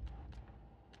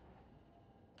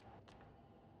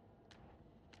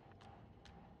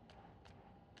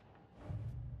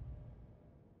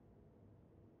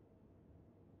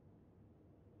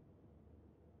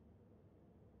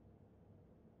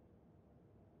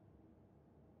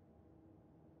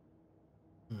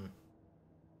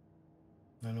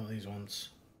 No, not these ones.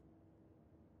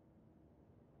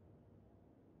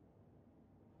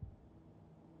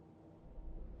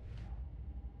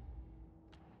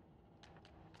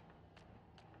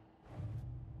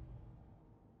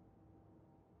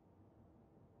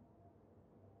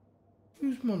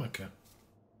 Who's Monica?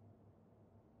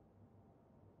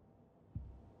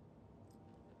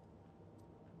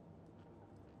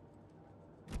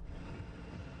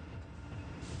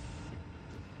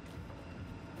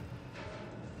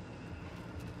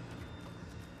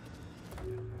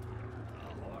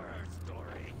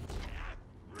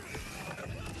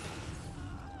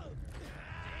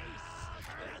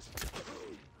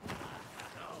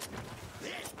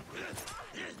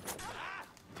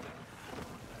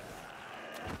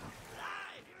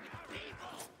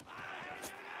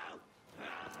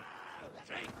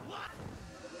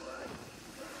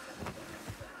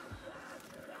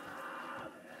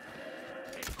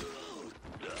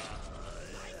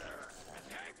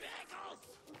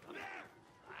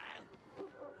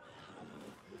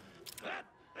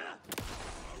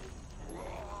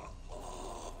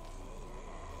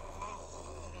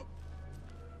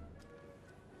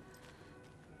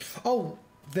 Oh,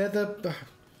 they're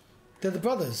the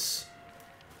brothers.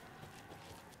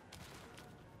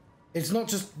 It's not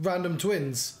just random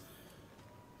twins.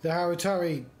 The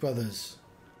Watery brothers.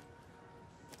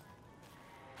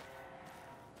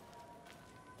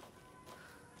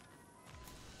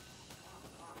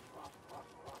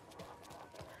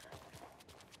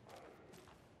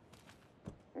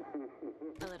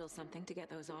 A little something to get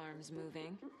those arms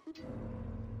moving.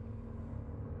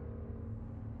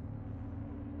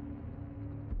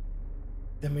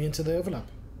 Then we enter the overlap.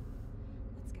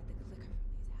 Let's get the clicker from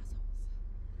these assholes.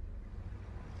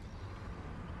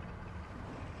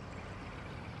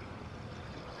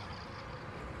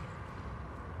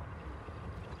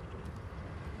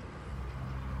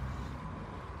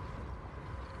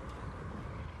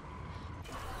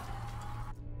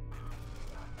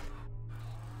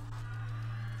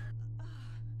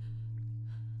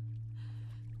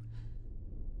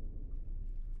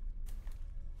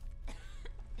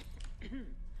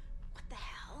 What the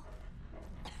hell?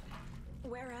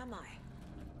 Where am I?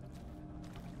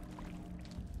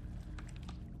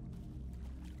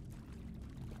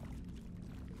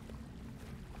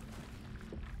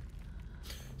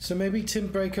 So maybe Tim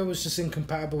Breaker was just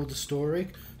incompatible with the story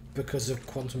because of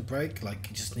Quantum Break. Like,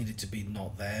 he just needed to be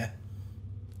not there.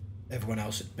 Everyone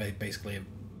else would basically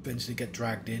eventually get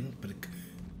dragged in, but it...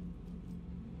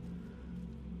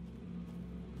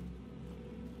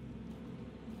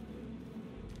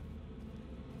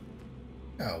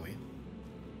 Are we?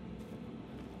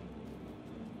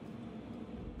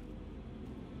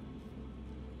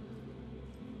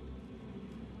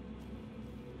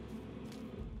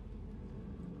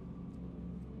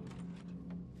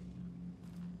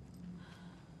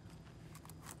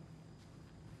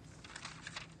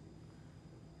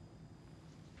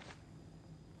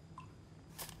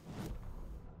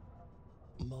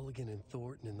 Mulligan and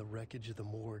Thornton in the wreckage of the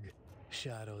morgue,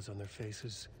 shadows on their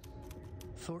faces.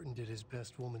 Thornton did his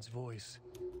best woman's voice.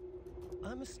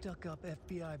 I'm a stuck-up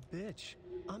FBI bitch.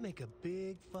 I'll make a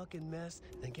big fucking mess,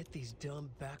 then get these dumb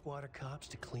backwater cops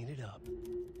to clean it up.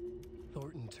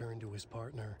 Thornton turned to his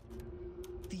partner.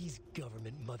 These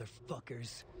government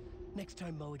motherfuckers. Next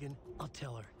time, Mulligan, I'll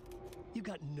tell her. You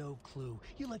got no clue.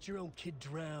 You let your own kid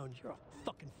drown. You're a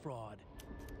fucking fraud.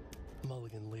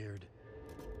 Mulligan leered.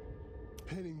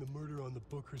 Pinning the murder on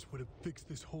the Bookers would have fixed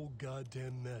this whole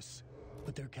goddamn mess.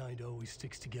 But their kind always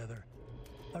sticks together.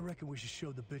 I reckon we should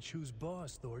show the bitch who's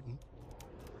boss, Thornton.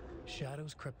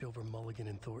 Shadows crept over Mulligan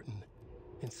and Thornton.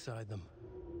 Inside them,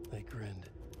 they grinned.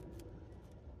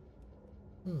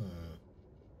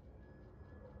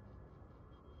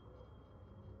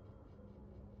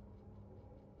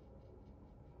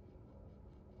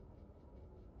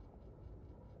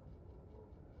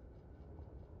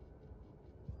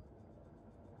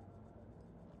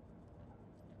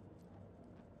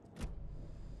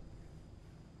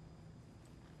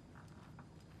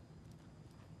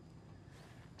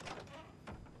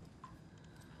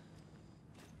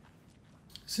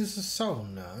 Is this a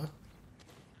sauna?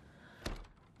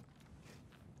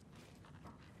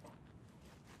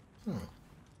 Huh.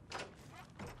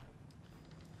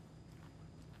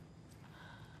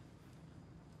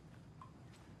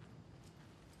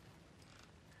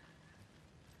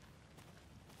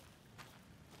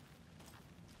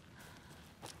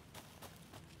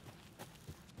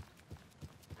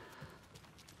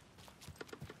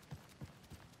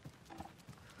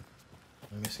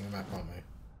 I'm missing a map, aren't we?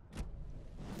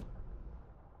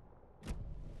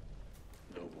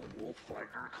 No one will fight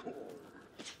cold.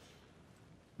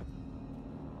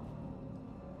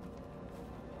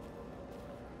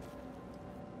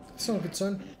 That's not a good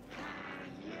sign.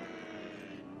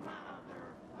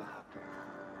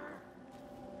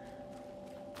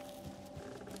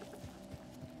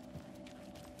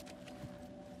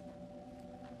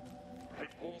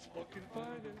 Paul's fucking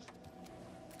finest.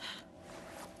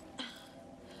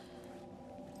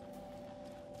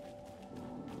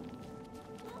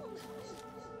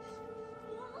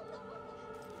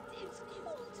 It's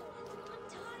cold. I'm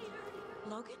tired.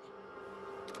 Logan?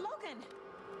 Logan!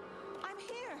 I'm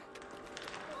here!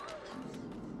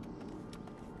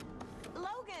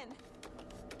 Logan!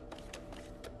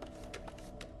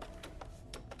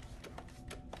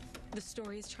 The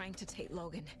story is trying to take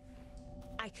Logan.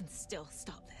 I can still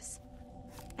stop this.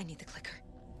 I need the clicker.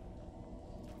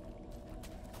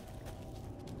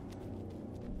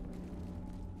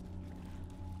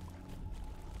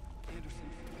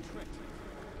 Anderson, tricked.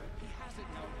 He has it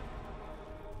now.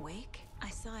 Wake? I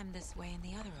saw him this way in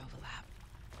the other overlap.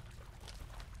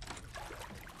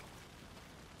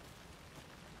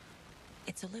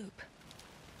 It's a loop.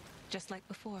 Just like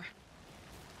before.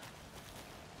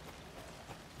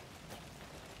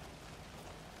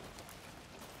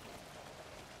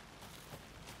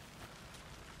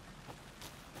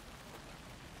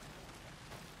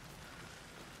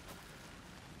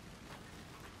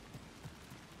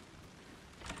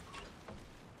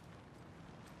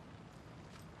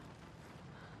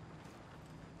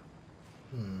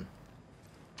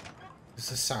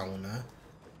 It's a sauna.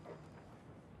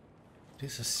 It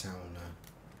is a sauna.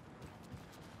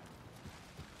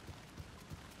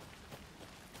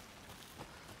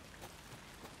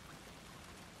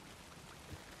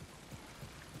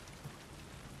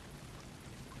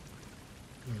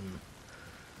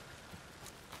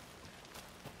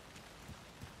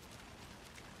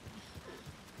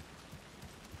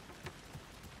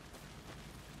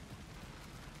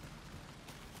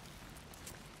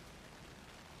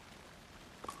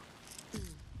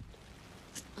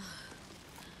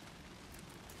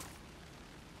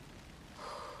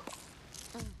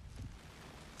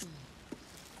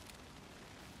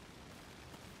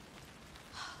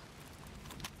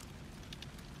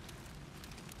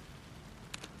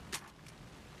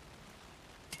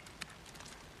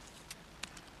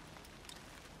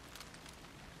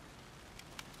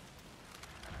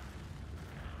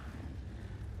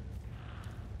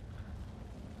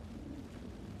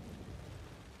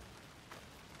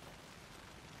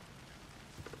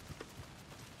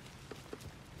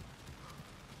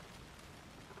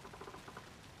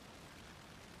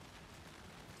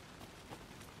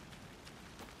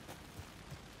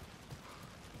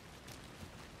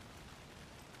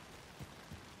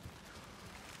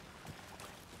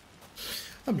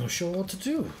 I'm not sure what to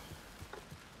do.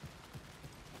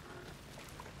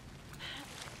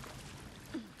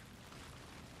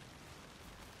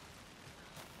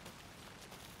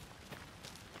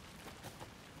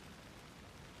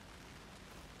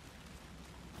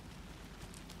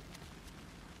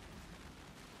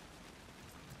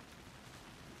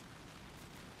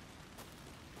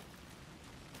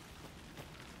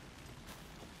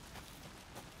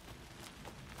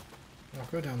 I'll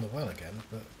go down the well again,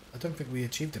 but I don't think we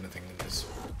achieved anything in this.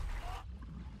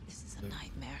 This is a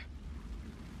nightmare.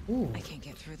 Ooh. I can't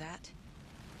get through that.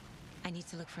 I need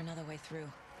to look for another way through.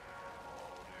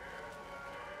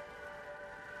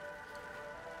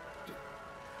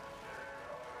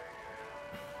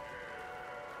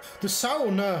 The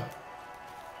sauna!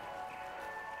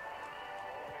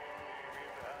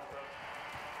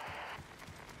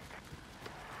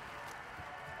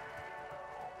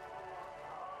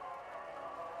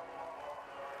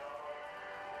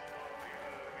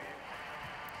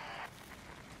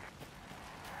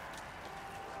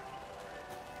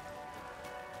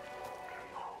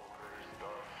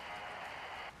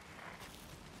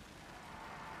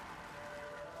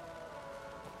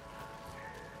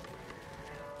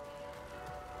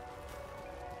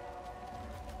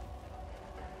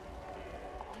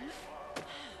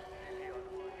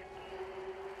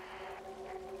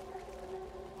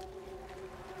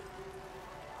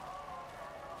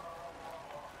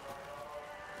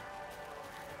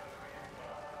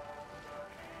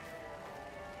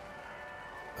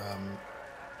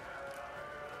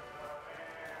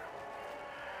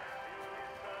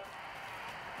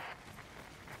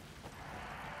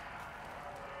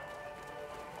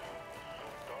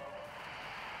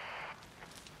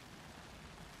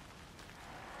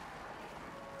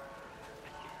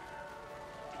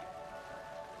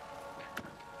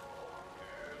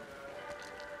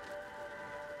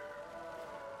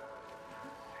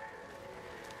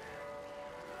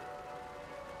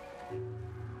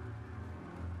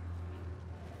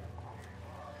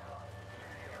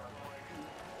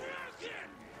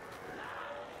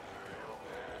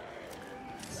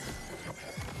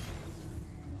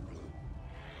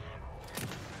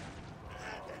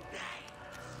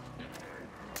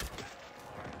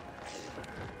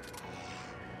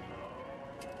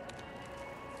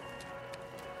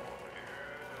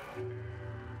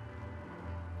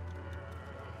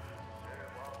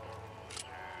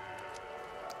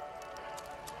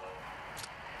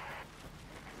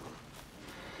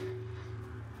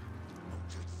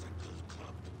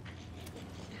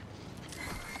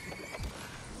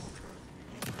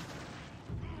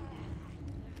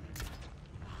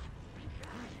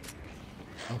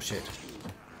 Oh shit.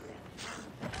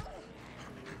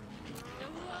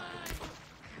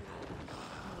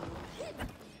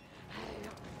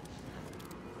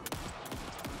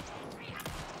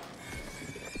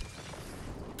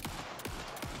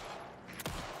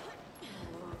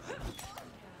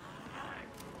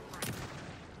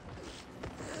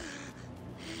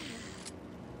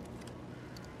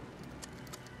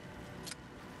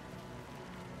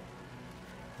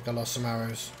 I think I lost some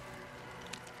arrows.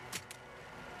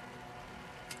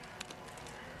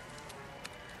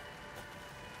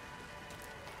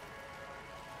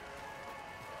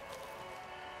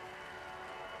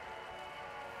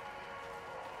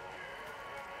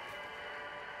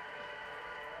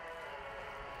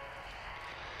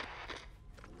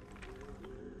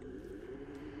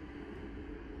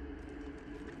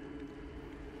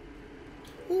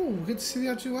 Ooh, good to see the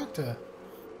actual actor.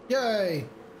 Yay!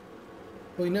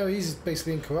 Well, you know, he's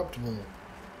basically incorruptible.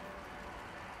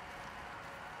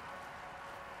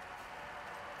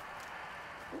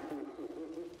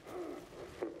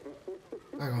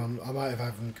 Hang on, I might have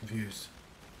had them confused.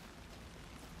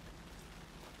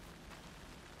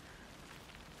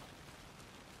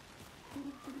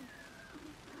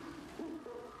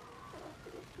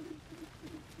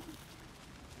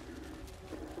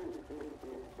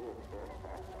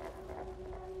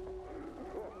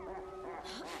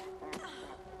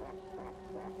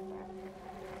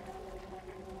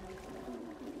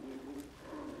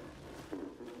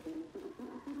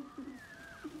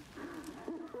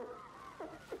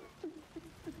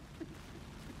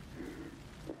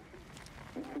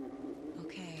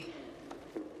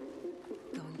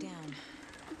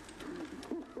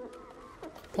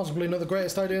 Possibly not the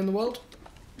greatest idea in the world.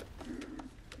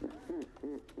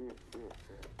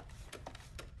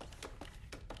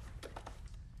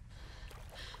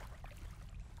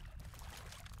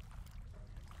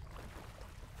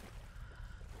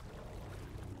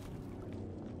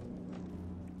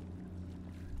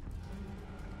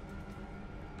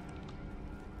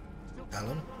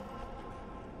 Alan?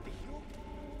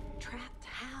 Trapped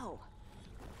how?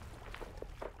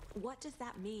 What does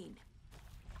that mean?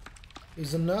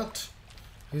 He's a nut.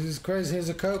 He's as crazy as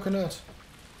a coconut.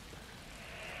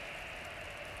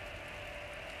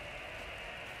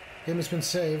 Him has been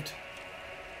saved.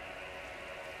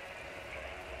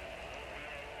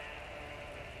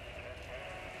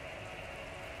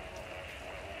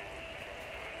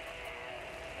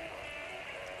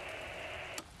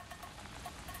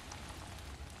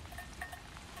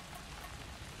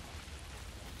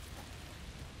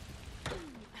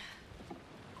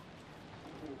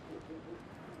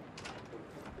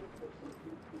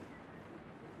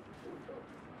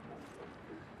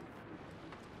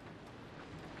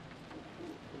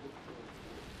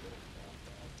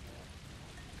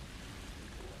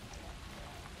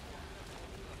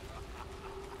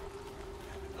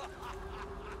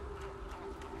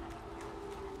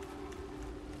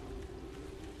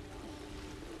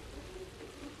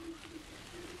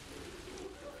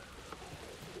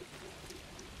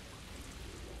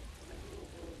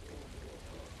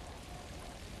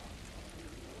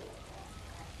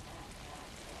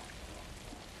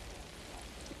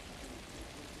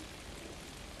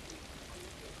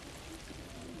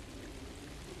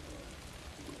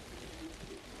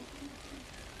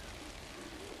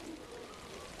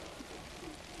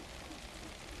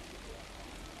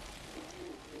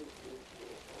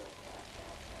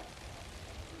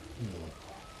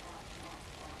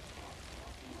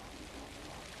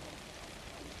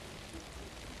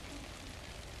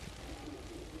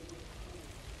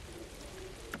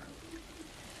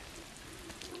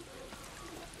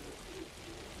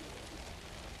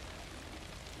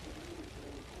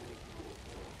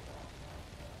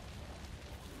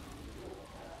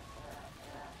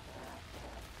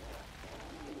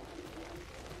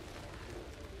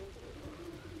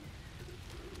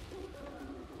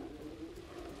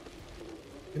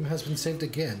 Him has been saved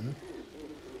again.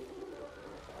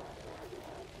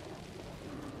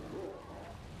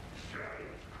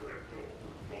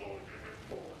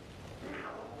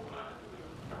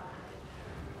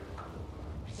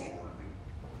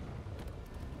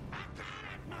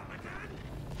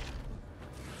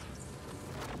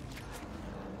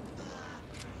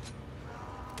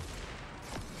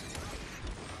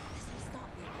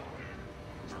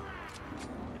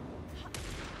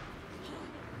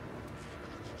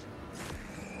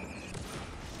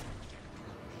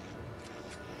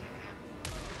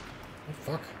 Oh,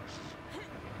 fuck.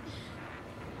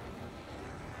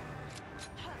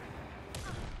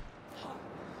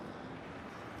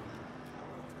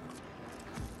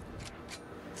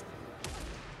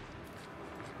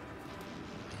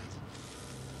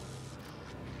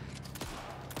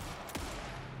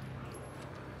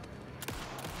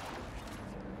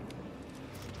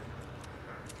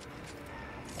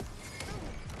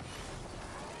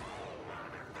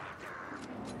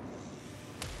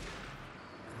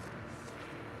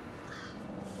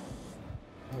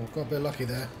 Oh, got a bit lucky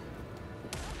there.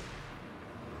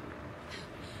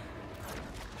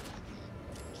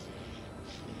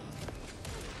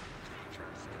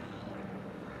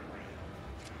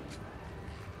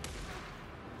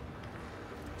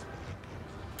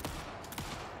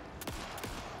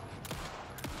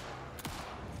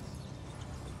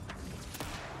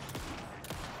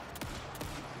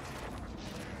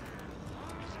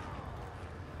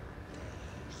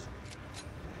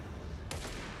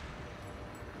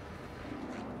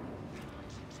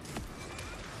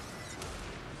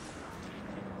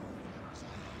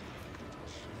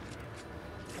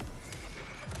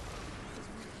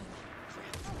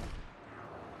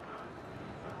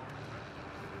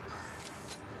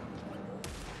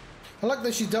 I like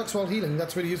that she ducks while healing,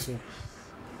 that's really useful.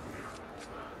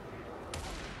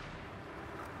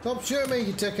 Stop shooting me,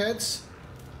 you dickheads!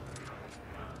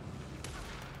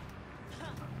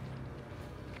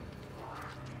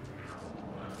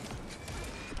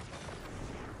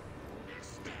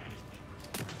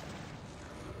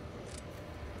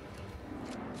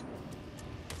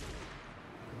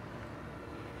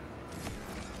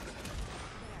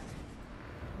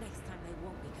 Next time they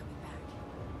won't be coming back.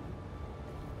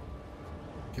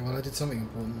 Okay, well I did something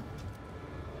important.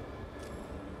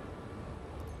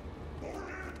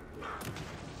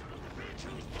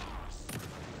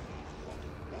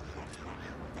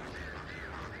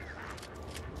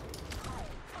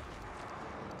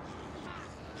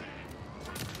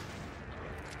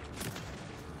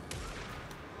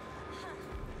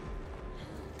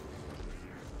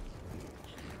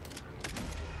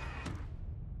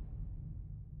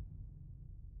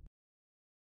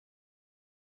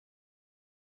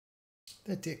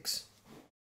 They're dicks.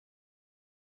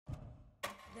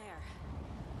 There.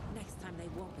 Next time they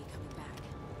won't be coming back.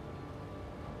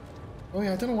 Oh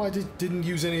yeah, I don't know why I didn't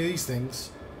use any of these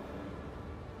things.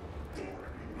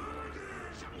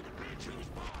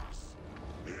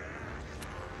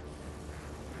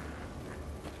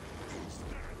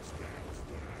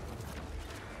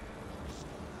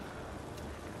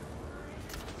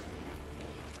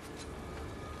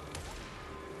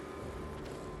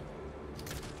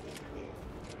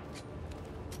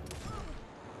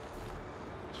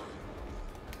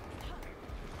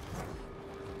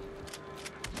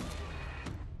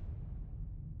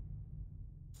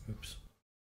 Oops.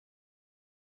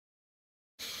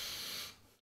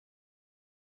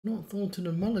 Not Thornton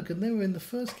and Mulligan, they were in the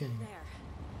first game. There.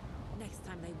 Next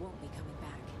time they won't be coming back.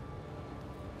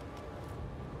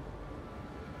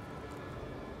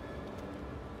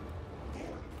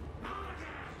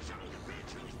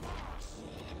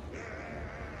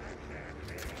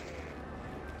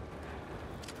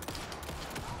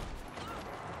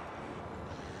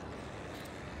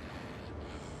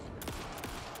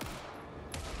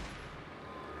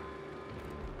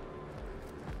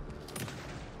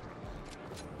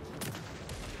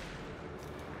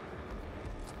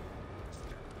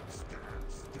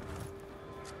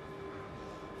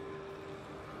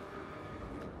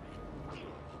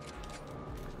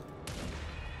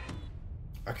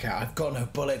 Okay, I've got no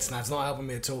bullets now, it's not helping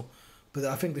me at all. But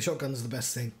I think the shotgun's the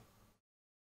best thing.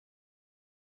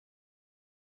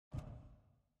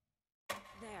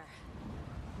 There.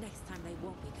 Next time they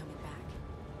won't be coming back.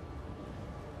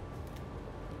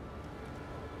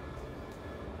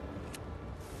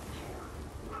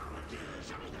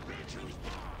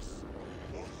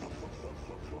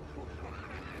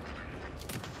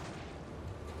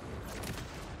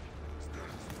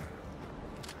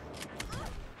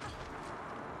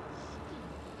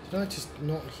 Did I just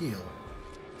not heal?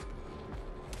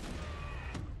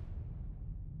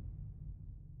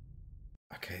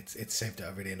 Okay, it's saved at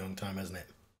a really long time, hasn't it?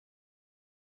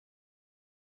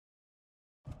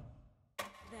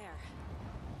 There.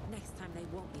 Next time they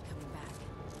won't be coming back.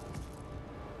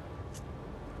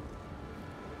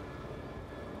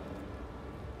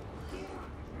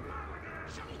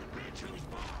 Show the bitch who's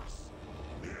boss!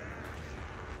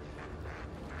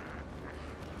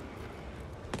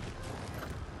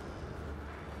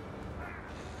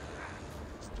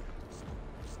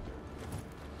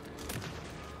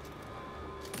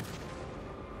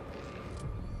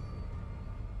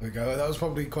 There we go. That was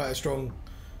probably quite a strong.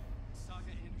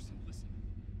 Saga Anderson, listen.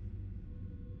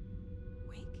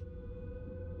 Wake?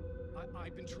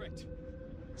 I've been tricked.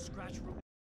 Scratch room.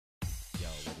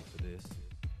 Y'all ready for this?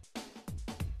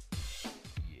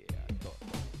 Yeah, I thought so.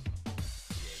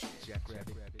 Yeah,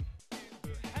 Jackrabbit.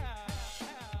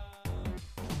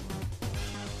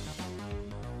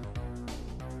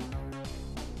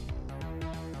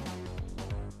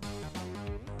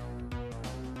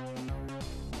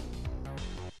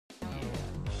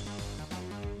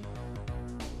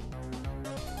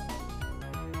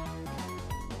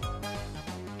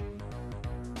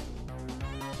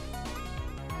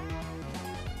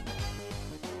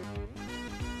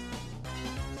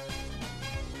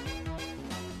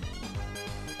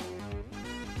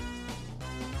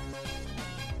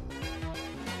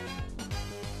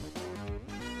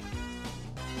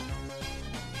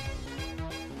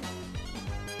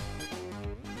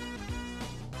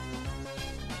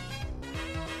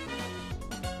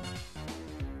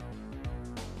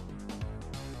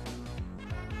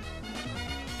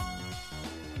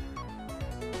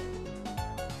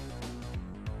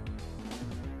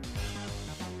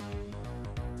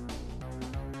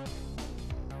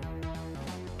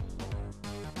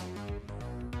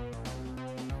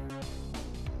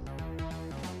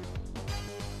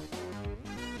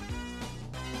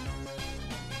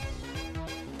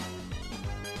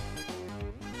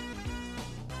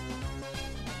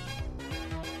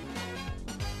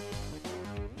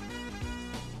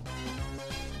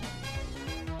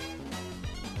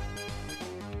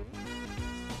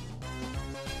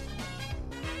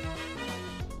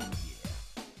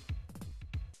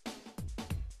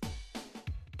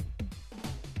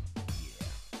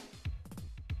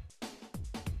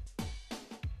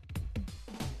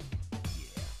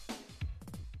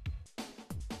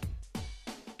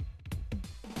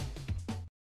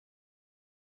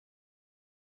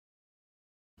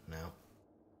 Now,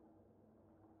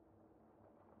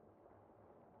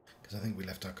 because I think we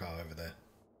left our car over there.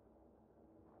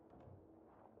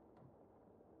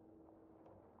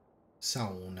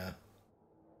 Sauna.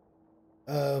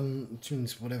 Which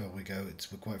means whatever we go,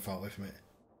 we're quite far away from it.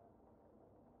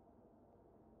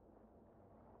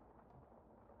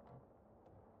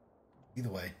 Either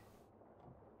way,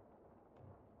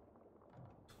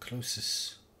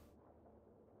 closest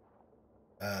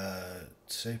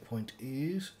save point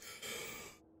is.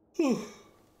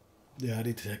 Yeah, I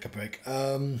need to take a break.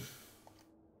 Don't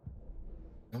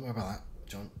worry about that,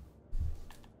 John.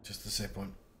 Just the save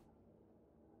point.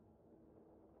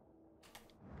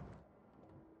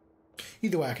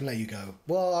 Either way, I can let you go.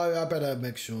 Well, I better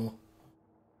make sure.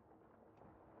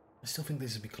 I still think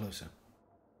this would be closer.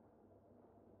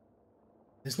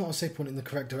 There's not a save point in the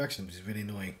correct direction, which is really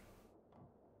annoying.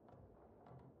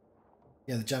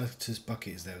 Yeah, the janitor's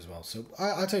bucket is there as well. So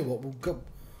I tell you what,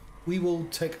 we will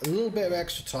take a little bit of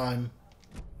extra time,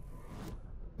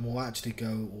 and we'll actually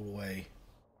go all the way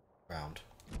round.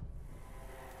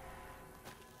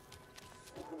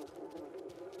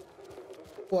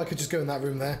 Or I could just go in that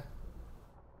room there.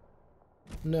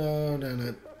 No.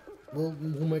 We'll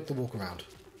make the walk around.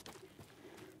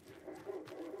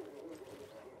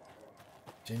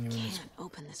 Genuinely. Can't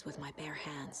open this with my bare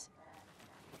hands.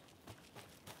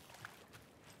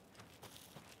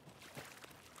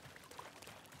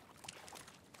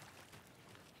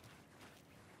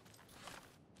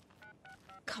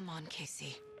 Come on,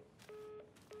 Casey.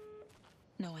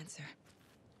 No answer.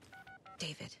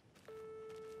 David.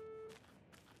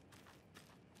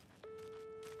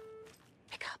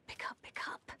 Pick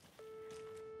up.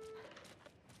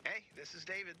 Hey, this is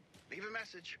David. Leave a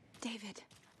message. David,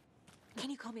 can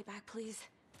you call me back, please?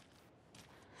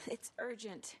 It's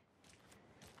urgent.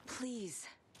 Please.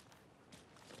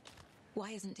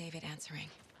 Why isn't David answering?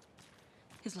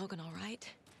 Is Logan all right?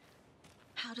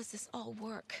 How does this all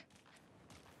work?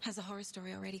 Has the horror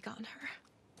story already gotten her?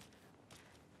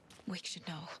 Wake should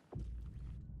know.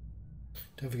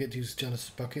 Don't forget to use Janice's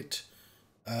bucket.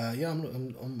 Yeah,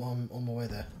 I'm on my way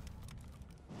there.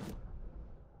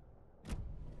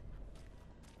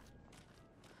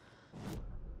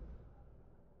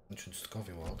 Entrance to the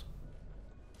coffee world.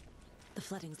 The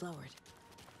flooding's lowered.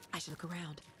 I should look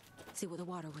around, see where the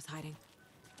water was hiding.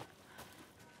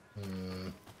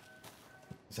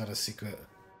 Is that a secret?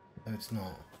 No, it's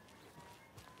not.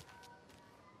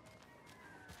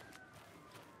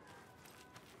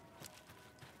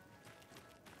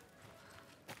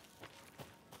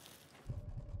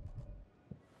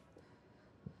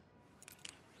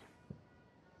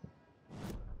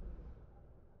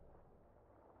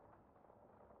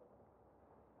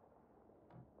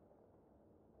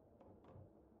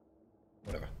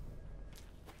 Whatever.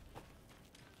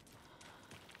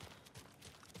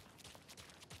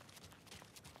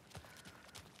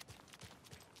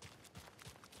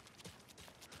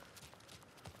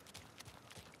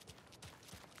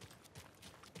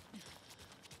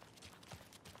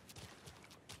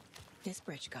 This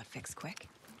bridge got fixed quick.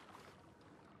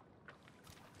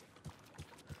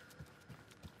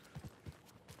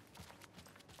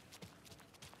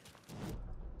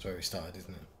 That's where we started,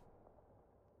 isn't it?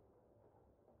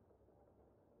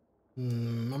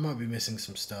 I might be missing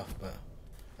some stuff, but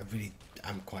I really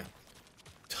am quite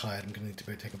tired. I'm gonna need to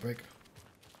go take a break.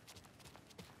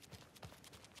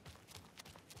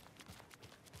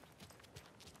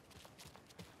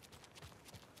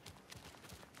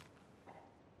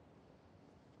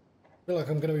 I feel like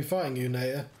I'm gonna be fighting you,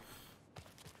 Nata.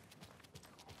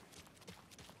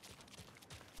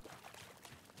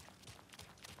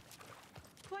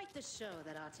 Quite the show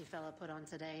that artsy fella put on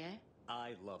today, eh?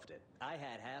 I loved it. I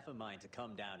had half a mind to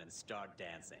come down and start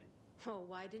dancing. Oh,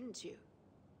 why didn't you?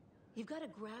 You've got to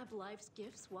grab life's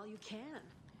gifts while you can.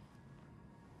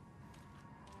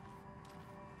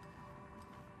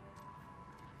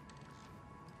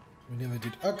 We never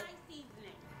did. Okay.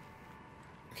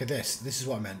 Okay, this is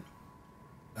what I meant.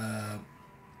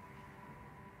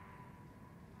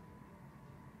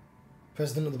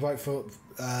 President of the Bright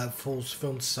Falls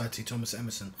Film Society, Thomas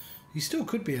Emerson. He still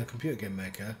could be a computer game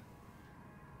maker.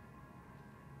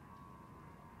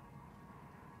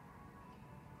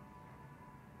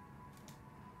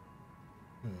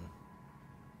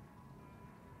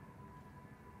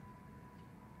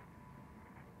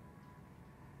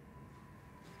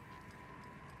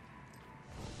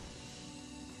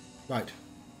 Right.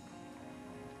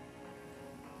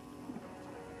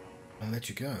 I'll let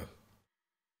you go.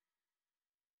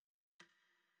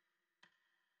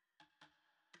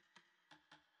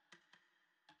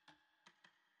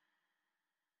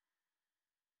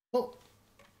 Oh,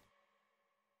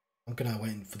 I'm gonna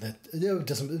wait for that. No, it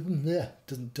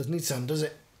doesn't need sound, does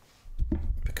it?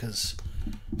 Because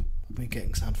we're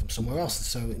getting sound from somewhere else.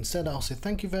 So instead, I'll say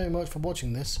thank you very much for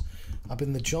watching this. I've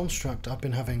been the Johnstruct. I've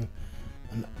been having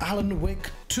an Alan Wake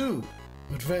 2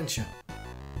 adventure.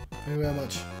 Thank you very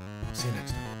much. See you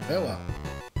next time. Farewell.